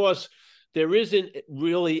because there isn't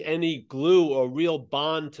really any glue or real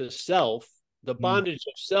bond to self, the bondage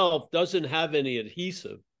of self doesn't have any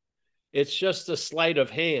adhesive. It's just a sleight of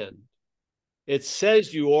hand. It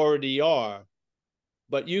says you already are,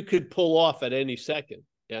 but you could pull off at any second.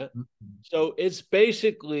 Yeah. So it's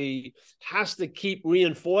basically has to keep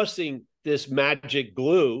reinforcing this magic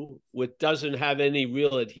glue, which doesn't have any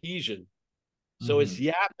real adhesion. So it's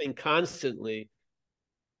yapping constantly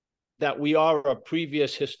that we are a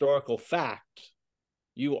previous historical fact.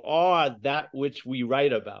 You are that which we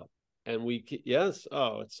write about. And yes,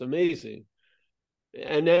 it's amazing.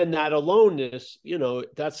 And then that aloneness,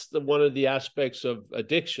 that's one of the aspects of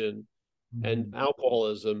addiction and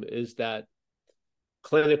alcoholism, is that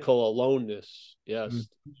clinical aloneness. Yes.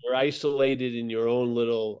 You're isolated in your own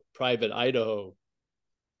little private Idaho,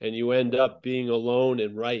 and you end up being alone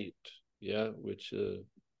and right. Yeah. Which,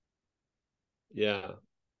 yeah.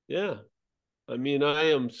 I mean,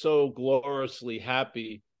 I am so gloriously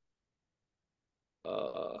happy.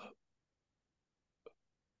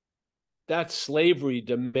 That slavery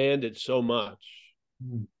demanded so much.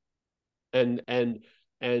 And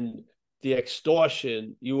the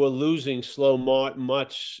extortion, you were losing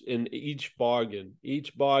much in each bargain.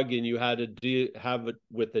 Each bargain you had to have it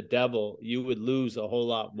with the devil, you would lose a whole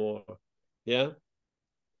lot more. Yeah.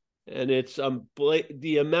 And it's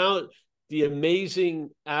the amazing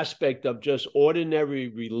aspect of just ordinary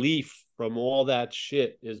relief from all that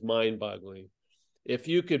shit is mind-boggling. If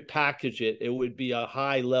you could package it, it would be a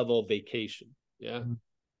high-level vacation. Yeah.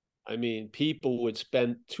 I mean, people would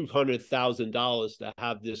spend $200,000 to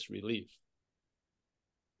have this relief.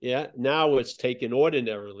 Yeah. Now it's taken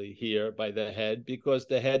ordinarily here by the head, because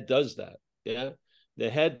the head does that. Yeah.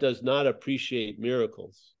 The head does not appreciate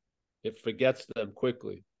miracles. It forgets them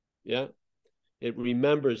quickly. Yeah. It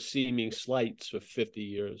remembers seeming slights for 50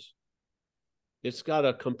 years. It's got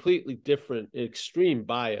a completely different, extreme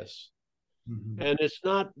bias. And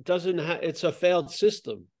it's a failed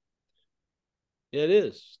system. It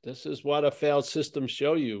is. This is what a failed system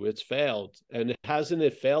show you. It's failed. And hasn't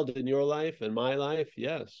it failed in your life and my life?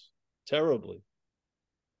 Yes. Terribly.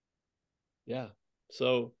 Yeah.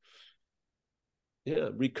 So, yeah,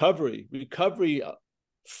 recovery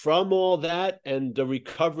from all that, and the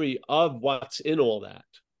recovery of what's in all that.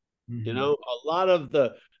 A lot of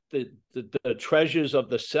the treasures of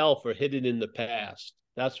the self are hidden in the past.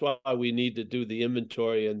 That's why we need to do the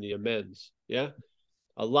inventory and the amends. Yeah.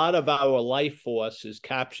 A lot of our life force is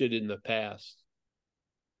captured in the past.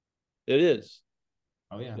 It is.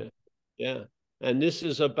 Oh, yeah. Yeah. And this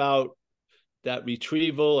is about that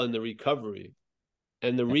retrieval and the recovery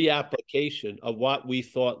and the reapplication of what we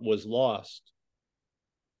thought was lost,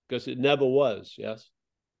 because it never was. Yes.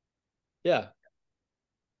 Yeah.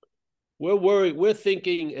 We're worried. We're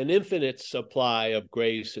thinking an infinite supply of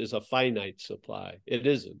grace is a finite supply. It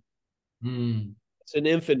isn't. It's an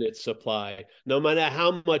infinite supply. No matter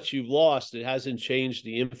how much you've lost, it hasn't changed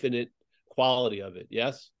the infinite quality of it.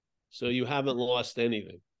 Yes. So you haven't lost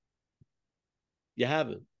anything. You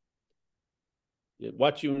haven't.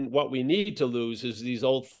 What we need to lose is these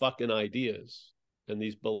old fucking ideas and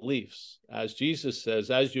these beliefs. As Jesus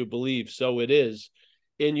says, as you believe, so it is.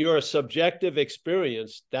 In your subjective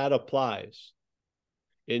experience, that applies.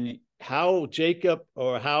 In how Jacob,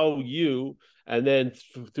 or how you, and then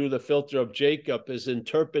through the filter of Jacob, is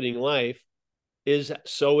interpreting life, is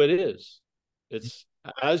so it is. It's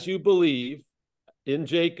as you believe in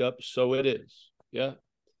Jacob, so it is. Yeah.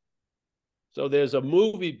 So there's a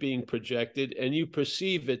movie being projected, and you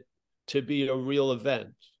perceive it to be a real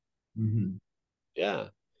event. Yeah.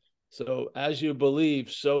 So as you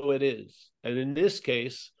believe, so it is. And in this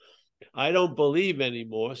case, I don't believe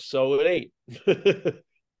anymore, so it ain't.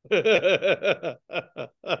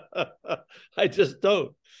 I just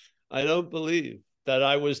don't. I don't believe that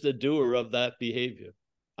I was the doer of that behavior.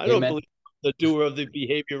 I don't believe the doer of the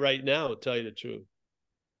behavior right now, to tell you the truth.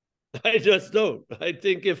 I just don't. I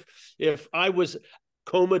think if I was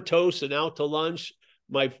comatose and out to lunch,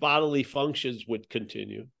 my bodily functions would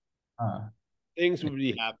continue. Things would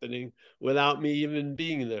be happening without me even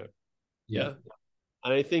being there. Yeah.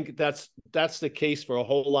 And I think that's the case for a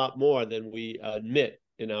whole lot more than we admit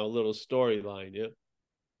in our little storyline. Yeah.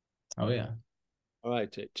 Oh, yeah. All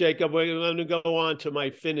right, Jacob, we're going to go on to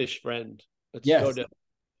my Finnish friend. Let's go to...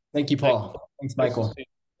 Thank you, Paul. Thanks, Michael.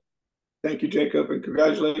 Thank you, Jacob, and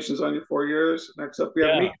congratulations on your 4 years. Next up, we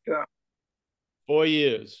have Mika. 4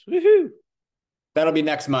 years. Woohoo! That'll be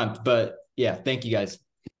next month, but yeah, thank you guys.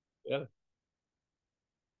 Yeah.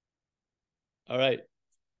 All right.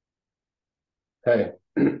 Hey,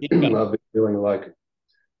 I've been feeling like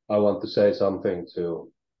I want to say something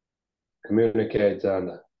to communicate,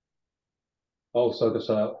 and also because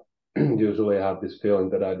I usually have this feeling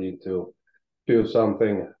that I need to do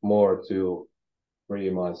something more to free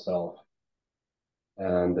myself,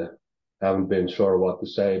 and haven't been sure what to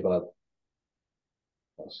say, but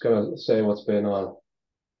I was gonna say what's been on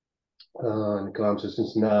in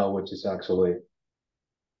consciousness now, which is actually,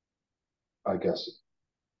 I guess,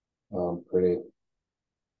 pretty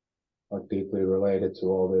like deeply related to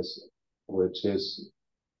all this, which is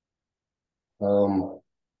of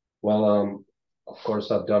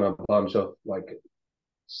course I've done a bunch of like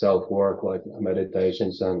self-work, like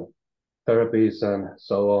meditations and therapies and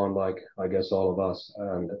so on, like I guess all of us,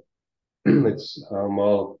 and it's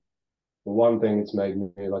well, one thing, it's made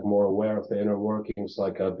me like more aware of the inner workings,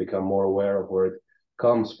 like I've become more aware of where it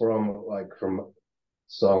comes from, like from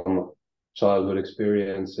some childhood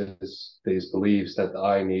experiences, these beliefs that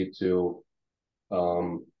I need to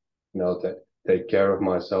take care of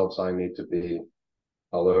myself, so I need to be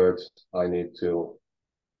alert, I need to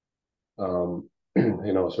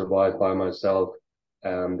survive by myself,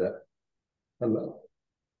 and and,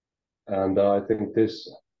 and I think this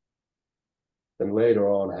then later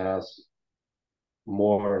on has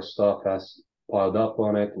more stuff has piled up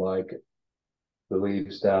on it, like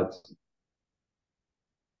beliefs that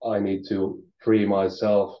I need to free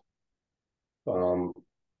myself from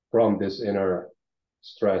this inner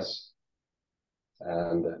stress,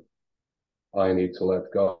 and I need to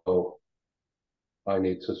let go, I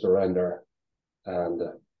need to surrender. And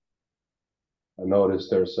I notice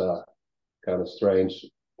there's a kind of strange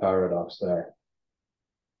paradox there.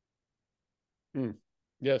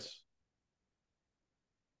 Yes.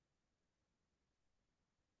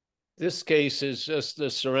 This case is just the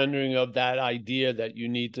surrendering of that idea that you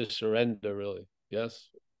need to surrender, really. Yes.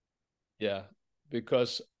 Yeah.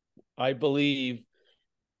 Because I believe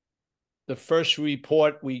the first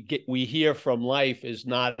report we hear from life is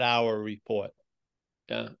not our report.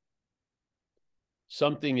 Yeah.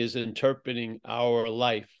 Something is interpreting our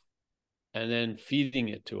life and then feeding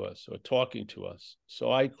it to us or talking to us.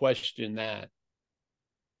 So I question that.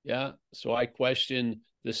 Yeah. So I question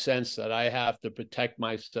the sense that I have to protect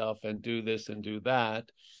myself and do this and do that.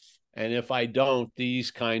 And if I don't,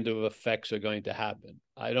 these kind of effects are going to happen.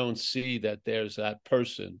 I don't see that there's that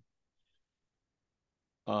person.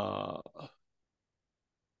 I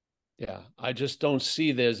just don't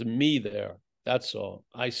see there's me there. That's all.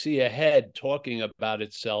 I see a head talking about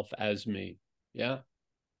itself as me. Yeah.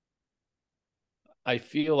 I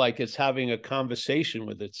feel like it's having a conversation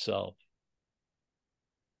with itself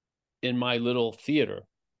in my little theater.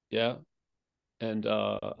 Yeah. And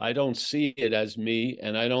I don't see it as me,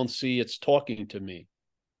 and I don't see it's talking to me.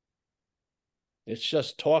 It's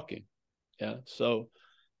just talking. Yeah. So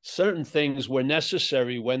certain things were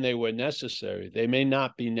necessary when they were necessary. They may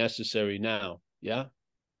not be necessary now. Yeah.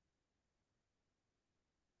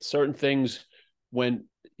 Certain things, when,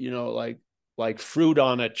 like fruit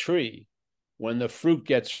on a tree, when the fruit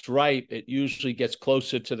gets ripe, it usually gets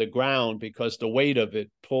closer to the ground because the weight of it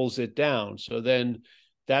pulls it down. So then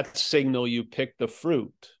that signal you pick the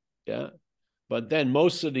fruit. Yeah. But then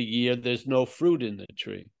most of the year, there's no fruit in the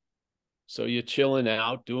tree. So you're chilling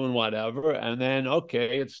out, doing whatever. And then,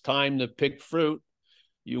 okay, it's time to pick fruit.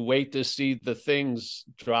 You wait to see the things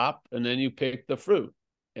drop, and then you pick the fruit.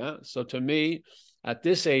 Yeah. So to me, at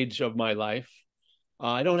this age of my life,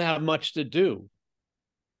 I don't have much to do.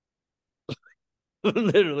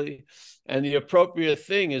 Literally. And the appropriate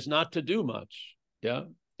thing is not to do much. Yeah.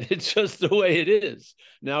 It's just the way it is.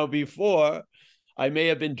 Now, before, I may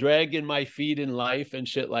have been dragging my feet in life and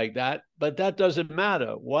shit like that, but that doesn't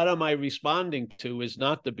matter. What am I responding to is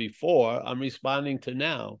not the before. I'm responding to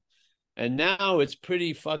now. And now it's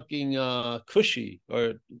pretty fucking cushy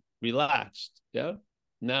or relaxed. Yeah.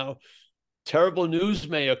 Now, terrible news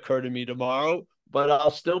may occur to me tomorrow, but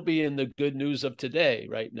I'll still be in the good news of today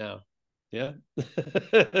right now. Yeah.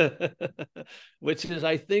 Which is,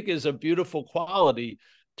 I think, is a beautiful quality,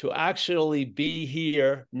 to actually be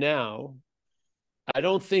here now. I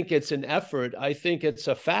don't think it's an effort. I think it's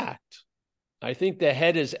a fact. I think the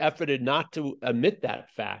head is efforted not to admit that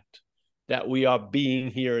fact, that we are being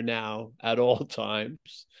here now at all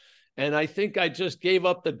times. And I think I just gave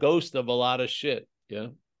up the ghost of a lot of shit. Yeah.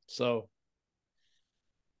 So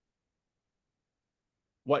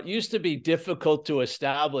what used to be difficult to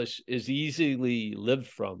establish is easily lived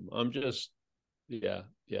from. I'm just, yeah.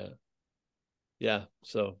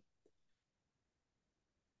 So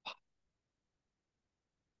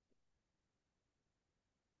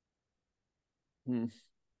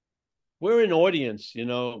we're an audience,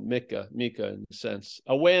 Mika, in a sense.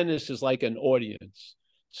 Awareness is like an audience.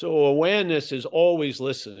 So awareness is always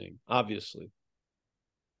listening, obviously.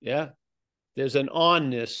 Yeah. There's an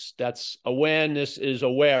onness that's awareness is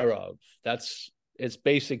aware of. That's its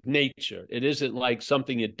basic nature. It isn't like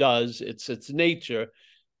something it does. It's its nature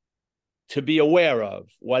to be aware of,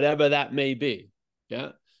 whatever that may be. Yeah.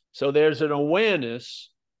 So there's an awareness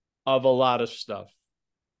of a lot of stuff.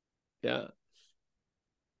 Yeah.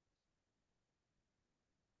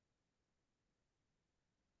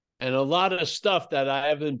 And a lot of stuff that I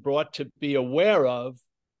haven't brought to be aware of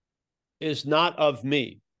is not of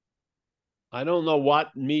me. I don't know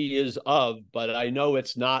what me is of, but I know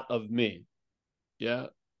it's not of me. Yeah.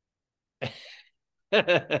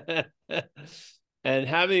 And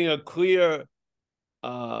having a clear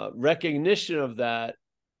recognition of that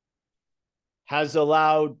has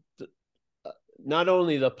allowed not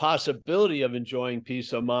only the possibility of enjoying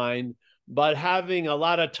peace of mind, but having a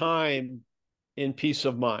lot of time in peace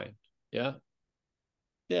of mind. Yeah.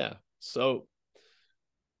 Yeah. So,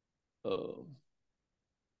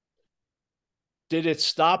 did it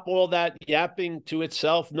stop all that yapping to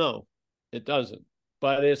itself? No, it doesn't.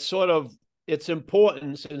 But it's sort of its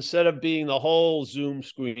importance, instead of being the whole Zoom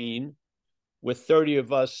screen with 30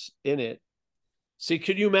 of us in it. See,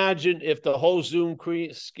 could you imagine if the whole Zoom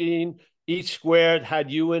screen, each square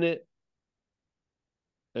had you in it?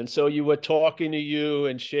 And so you were talking to you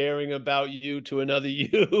and sharing about you to another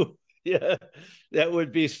you. Yeah, that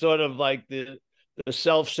would be sort of like the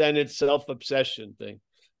self-centered, self-obsession thing.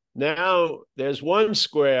 Now there's one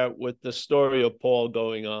square with the story of Paul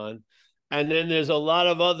going on, and then there's a lot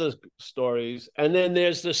of other stories, and then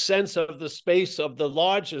there's the sense of the space of the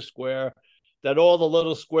larger square that all the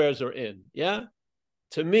little squares are in. Yeah,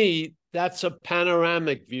 to me, that's a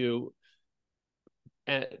panoramic view,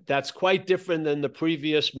 and that's quite different than the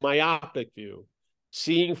previous myopic view,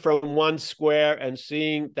 seeing from one square and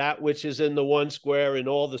seeing that which is in the one square in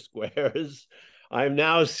all the squares. I'm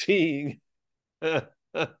now seeing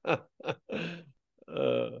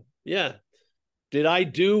yeah. Did I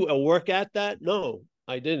do a work at that? No,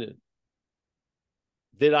 I didn't.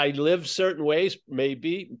 Did I live certain ways?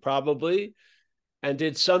 Maybe, probably. And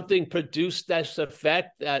did something produce this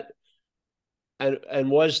effect that, and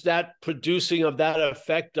was that producing of that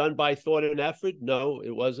effect done by thought and effort? No,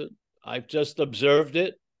 it wasn't. I've just observed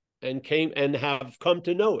it and have come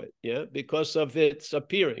to know it, yeah, because of its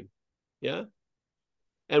appearing. Yeah.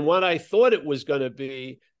 And what I thought it was going to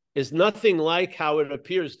be is nothing like how it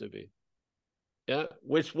appears to be. Yeah,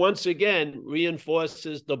 which once again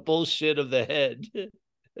reinforces the bullshit of the head.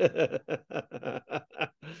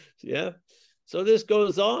 Yeah. So this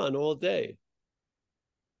goes on all day.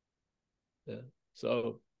 Yeah.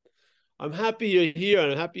 So I'm happy you're here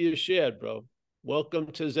and I'm happy you shared, bro. Welcome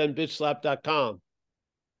to zenbitchslap.com.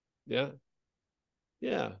 Yeah.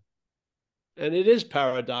 Yeah. And it is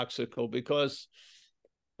paradoxical because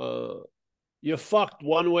you're fucked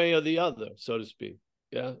one way or the other, so to speak.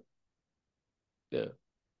 Yeah. Yeah.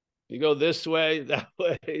 You go this way, that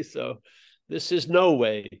way. So this is no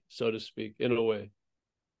way, so to speak, in a way.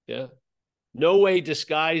 Yeah. No way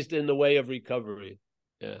disguised in the way of recovery.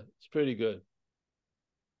 Yeah. It's pretty good.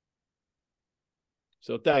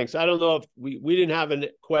 So thanks. I don't know if we didn't have a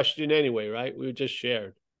question anyway, right? We just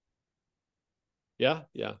shared. Yeah.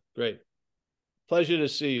 Yeah. Great. Pleasure to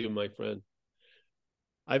see you, my friend.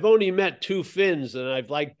 I've only met 2 Finns and I've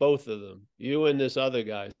liked both of them, you and this other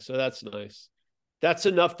guy. So that's nice. That's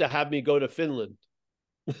enough to have me go to Finland.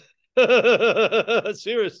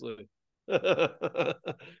 Seriously.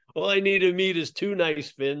 All I need to meet is 2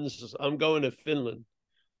 nice Finns. I'm going to Finland.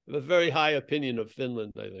 I have a very high opinion of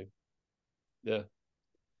Finland, I think. Yeah.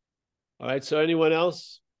 All right. So anyone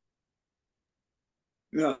else?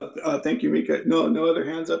 No, thank you, Mika. No other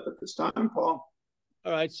hands up at this time, Paul.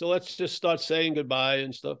 All right. So let's just start saying goodbye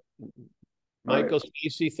and stuff. Michael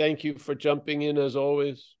Spacey, thank you for jumping in as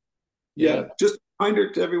always. Yeah. Just a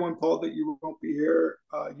reminder to everyone, Paul, that you won't be here.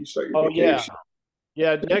 You start your vacation.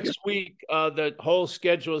 Yeah. Next week, the whole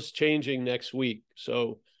schedule is changing next week.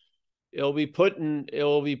 So it'll be put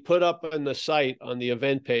up on the site on the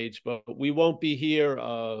event page, but we won't be here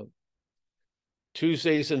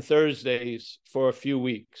Tuesdays and Thursdays for a few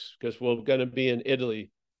weeks because we're going to be in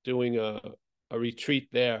Italy doing a retreat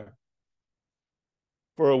there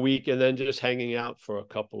for a week and then just hanging out for a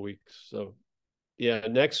couple weeks. So yeah,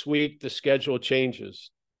 next week the schedule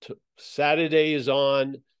changes. Saturday is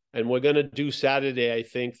on, and we're going to do Saturday, I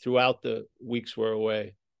think, throughout the weeks we're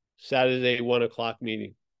away. Saturday, 1:00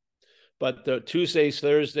 meeting. But the Tuesdays,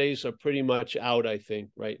 Thursdays are pretty much out, I think,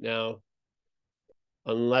 right now.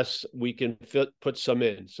 unless we can put some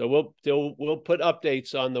in. So we'll put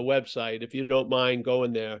updates on the website. If you don't mind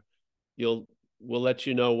going there, we'll let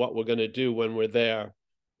you know what we're going to do when we're there.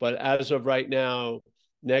 But as of right now,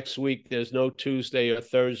 next week, there's no Tuesday or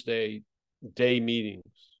Thursday day meetings.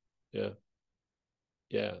 Yeah.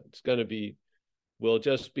 Yeah. It's going to be, we'll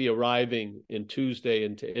just be arriving in Tuesday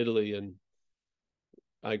into Italy, and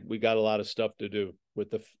we got a lot of stuff to do with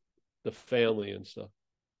the family and stuff,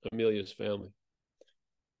 Amelia's family.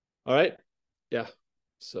 All right. Yeah.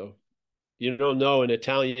 So you don't know, an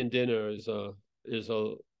Italian dinner is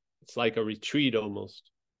it's like a retreat almost.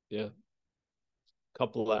 Yeah.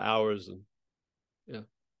 Couple of hours, and yeah.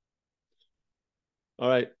 All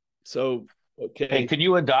right. So okay. Hey, can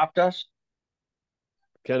you adopt us?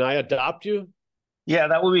 Can I adopt you? Yeah,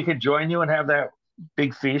 that way we could join you and have that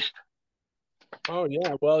big feast. Oh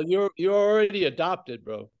yeah. Well, you're already adopted,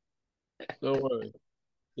 bro. Don't worry.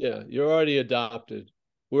 Yeah, you're already adopted.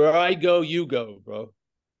 Where I go, you go, bro.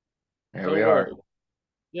 There Don't we worry. are.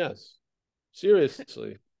 Yes.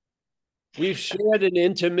 Seriously. We've shared an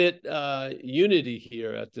intimate unity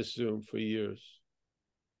here at the Zoom for years.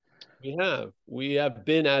 We have. We have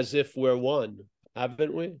been as if we're one,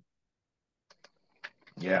 haven't we?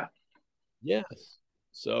 Yeah. Yes.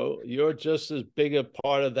 So you're just as big a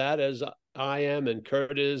part of that as I am, and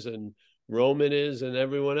Kurt is, and Roman is, and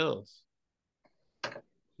everyone else.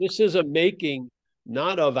 This is a making,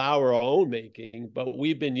 not of our own making, but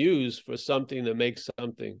we've been used for something to make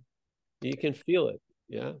something. You can feel it.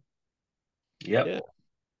 Yeah. Yep. Yeah.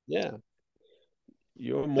 Yeah.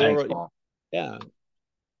 You're Thanks, more, Paul. yeah.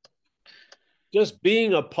 Just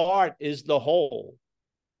being a part is the whole.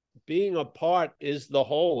 Being a part is the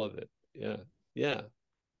whole of it. Yeah. Yeah.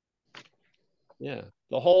 Yeah.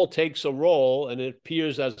 The whole takes a role and it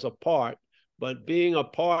appears as a part, but being a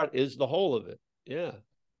part is the whole of it. Yeah.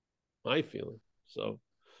 My feeling. So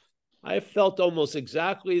I felt almost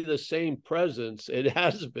exactly the same presence. It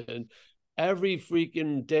has been every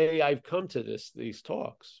freaking day I've come to these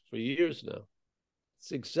talks for years now.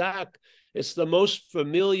 It's the most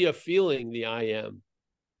familiar feeling, the I am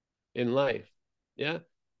in life. Yeah.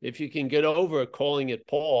 If you can get over calling it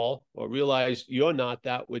Paul, or realize you're not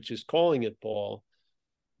that which is calling it Paul,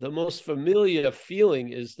 the most familiar feeling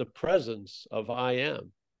is the presence of I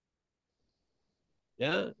am.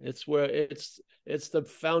 Yeah. It's where it's the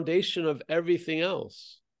foundation of everything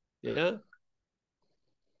else. Yeah.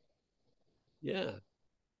 Yeah.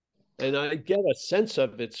 And I get a sense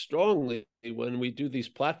of it strongly when we do these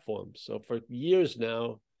platforms. So for years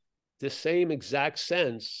now, the same exact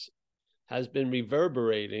sense has been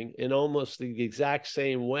reverberating in almost the exact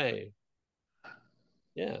same way.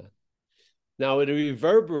 Yeah. Now it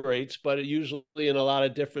reverberates, but it usually in a lot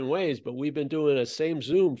of different ways. But we've been doing the same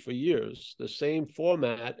Zoom for years, the same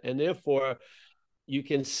format, and therefore you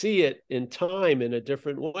can see it in time in a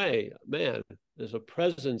different way. Man, there's a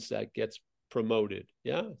presence that gets promoted.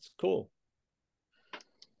 Yeah, it's cool.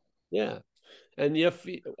 Yeah. And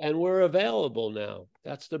we're available now.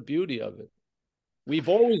 That's the beauty of it. We've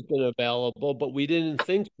always been available, but we didn't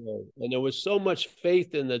think so. And there was so much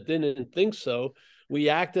faith in the didn't think so. We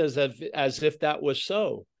act as if that was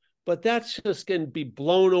so. But that's just going to be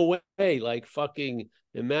blown away like fucking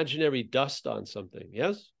imaginary dust on something.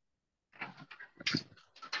 Yes?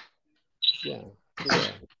 Yeah. Yeah.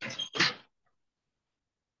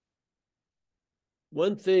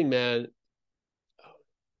 One thing, man,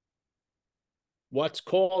 what's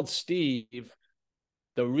called Steve,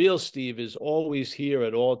 the real Steve, is always here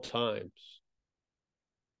at all times,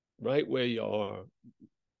 right where you are,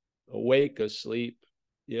 awake, asleep,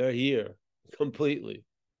 you're here completely.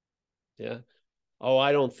 Yeah. Oh,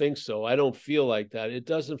 I don't think so. I don't feel like that. It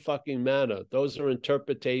doesn't fucking matter. Those are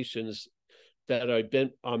interpretations that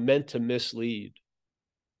are meant to mislead.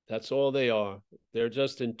 That's all they are. They're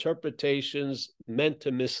just interpretations meant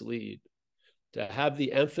to mislead, to have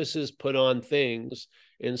the emphasis put on things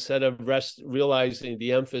instead of realizing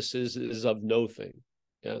the emphasis is of no thing.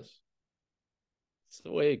 Yes. It's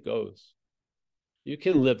the way it goes. You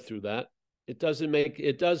can live through that. It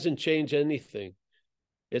doesn't change anything.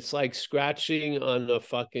 It's like scratching on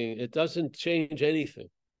it doesn't change anything.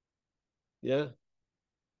 Yeah.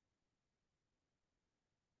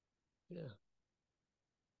 Yeah.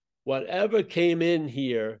 Whatever came in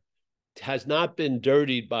here has not been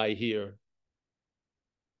dirtied by here.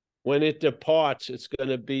 When it departs, it's going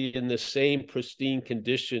to be in the same pristine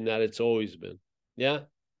condition that it's always been. Yeah.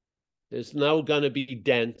 There's no going to be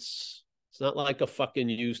dents. It's not like a fucking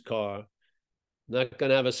used car. Not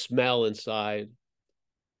going to have a smell inside.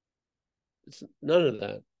 It's none of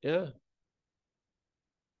that. Yeah.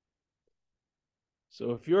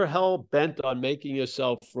 So if you're hell bent on making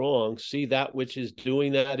yourself wrong, see that which is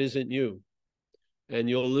doing that isn't you. And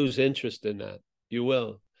you'll lose interest in that. You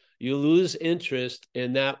will. You lose interest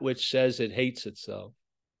in that which says it hates itself.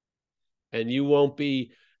 And you won't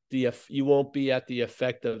be at the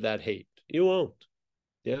effect of that hate. You won't.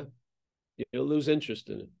 Yeah. You'll lose interest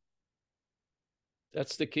in it.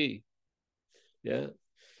 That's the key. Yeah.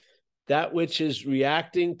 That which is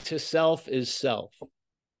reacting to self is self.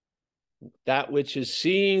 That which is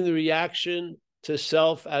seeing the reaction to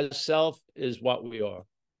self as self is what we are.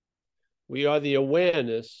 We are the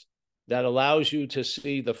awareness that allows you to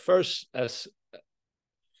see the first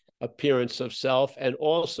appearance of self and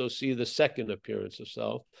also see the second appearance of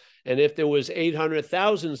self. And if there was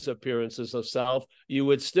 800,000 appearances of self, you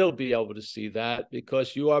would still be able to see that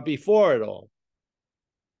because you are before it all.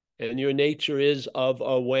 And your nature is of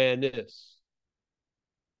awareness.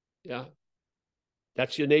 Yeah.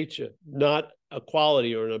 That's your nature, not a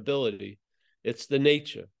quality or an ability. It's the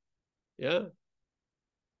nature. Yeah.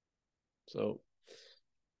 So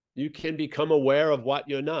you can become aware of what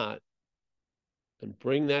you're not and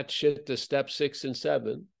bring that shit to step 6 and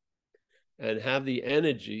 7 and have the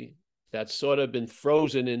energy that's sort of been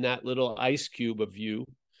frozen in that little ice cube of you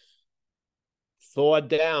thawed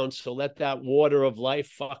down. So let that water of life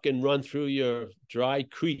fucking run through your dry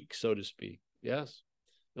creek, so to speak. Yes.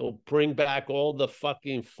 It'll bring back all the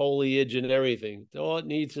fucking foliage and everything. All it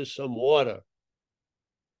needs is some water.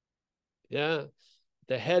 Yeah.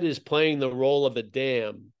 The head is playing the role of a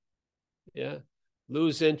dam. Yeah.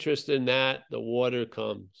 Lose interest in that, the water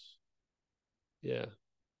comes. Yeah.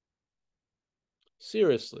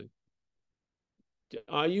 Seriously.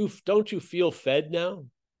 Don't you feel fed now?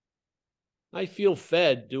 I feel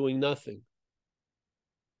fed doing nothing.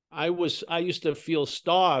 I used to feel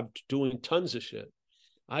starved doing tons of shit.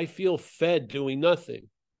 I feel fed doing nothing.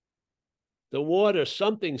 The water,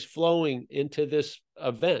 something's flowing into this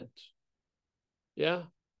event. Yeah.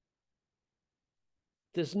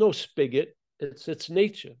 There's no spigot. It's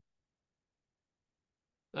nature.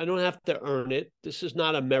 I don't have to earn it. This is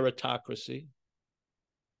not a meritocracy.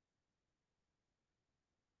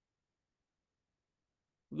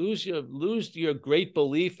 Lose your great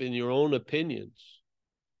belief in your own opinions.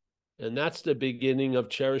 And that's the beginning of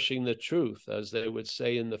cherishing the truth, as they would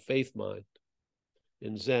say in the faith mind,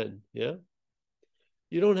 in Zen. Yeah.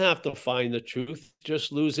 You don't have to find the truth.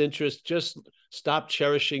 Just lose interest. Just stop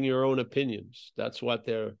cherishing your own opinions. That's what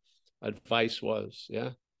their advice was. Yeah.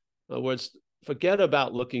 In other words, forget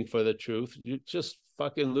about looking for the truth. You just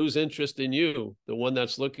fucking lose interest in you, the one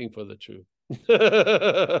that's looking for the truth.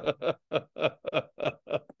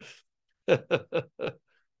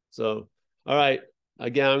 So, all right.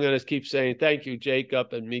 Again, I'm going to keep saying thank you,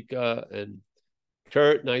 Jacob and Mika and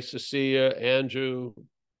Kurt. Nice to see you. Andrew,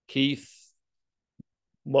 Keith,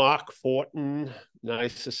 Mark Fortin.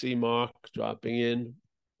 Nice to see Mark dropping in.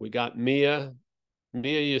 We got Mia.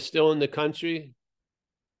 Mia, you're still in the country?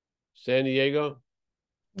 San Diego?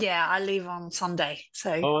 Yeah, I leave on Sunday.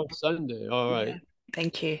 So on Sunday. All right. Yeah,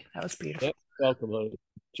 thank you. That was beautiful. Yep. Welcome, honey.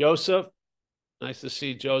 Joseph. Nice to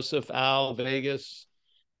see Joseph. Al, Vegas.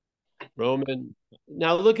 Roman.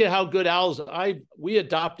 Now look at how good we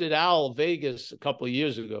adopted Al Vegas a couple of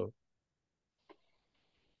years ago.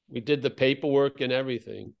 We did the paperwork and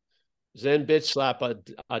everything. Zen Bitch Slap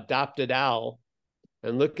adopted Al,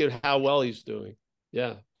 and look at how well he's doing.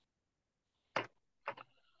 Yeah.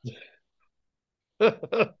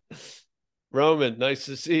 Roman, nice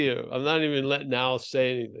to see you. I'm not even letting Al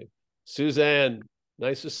say anything. Suzanne,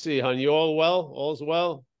 nice to see you, hon. You all well? All's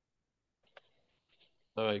well?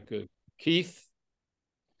 All right, good. Keith,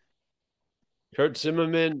 Kurt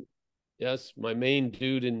Zimmerman, yes, my main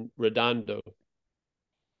dude in Redondo.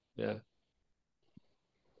 Yeah.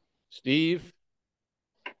 Steve,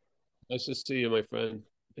 nice to see you, my friend.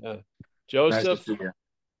 Yeah. Joseph, Nice to see you.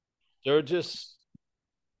 Sturgis,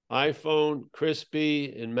 iPhone,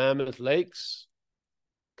 Crispy in Mammoth Lakes,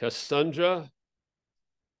 Cassandra's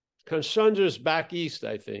back east,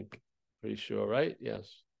 I think. Pretty sure, right?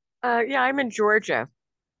 Yes. Yeah, I'm in Georgia.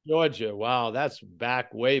 Georgia. Wow, that's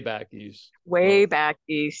way back east. Way back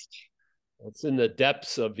east. It's in the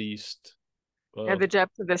depths of east. Wow. Yeah, the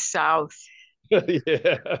depths of the South. Yeah.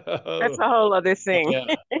 That's a whole other thing.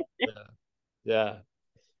 Yeah.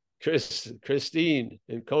 Christine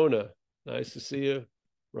in Kona. Nice to see you.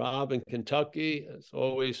 Rob in Kentucky. As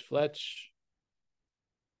always, Fletch.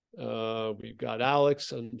 We've got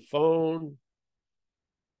Alex on the phone.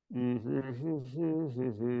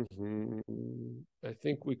 I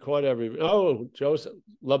think we caught everyone. Oh, Joseph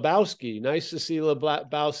Lebowski. Nice to see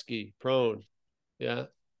Lebowski prone. Yeah.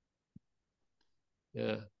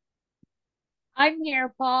 Yeah. I'm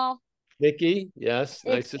here, Paul. Nikki, yes,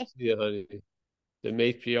 nice to see you, honey. The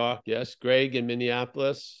matriarch, yes. Greg in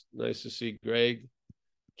Minneapolis, nice to see Greg.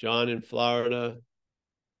 John in Florida.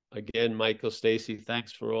 Again, Michael, Stacy,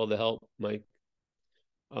 thanks for all the help, Mike.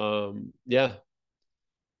 Yeah,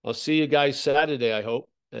 I'll see you guys Saturday, I hope.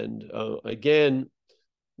 And again,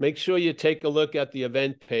 make sure you take a look at the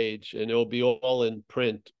event page, and it'll be all in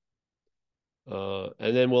print.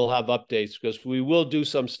 And then we'll have updates, because we will do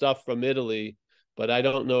some stuff from Italy, but I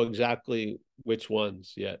don't know exactly which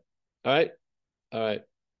ones yet. All right. All right.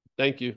 Thank you.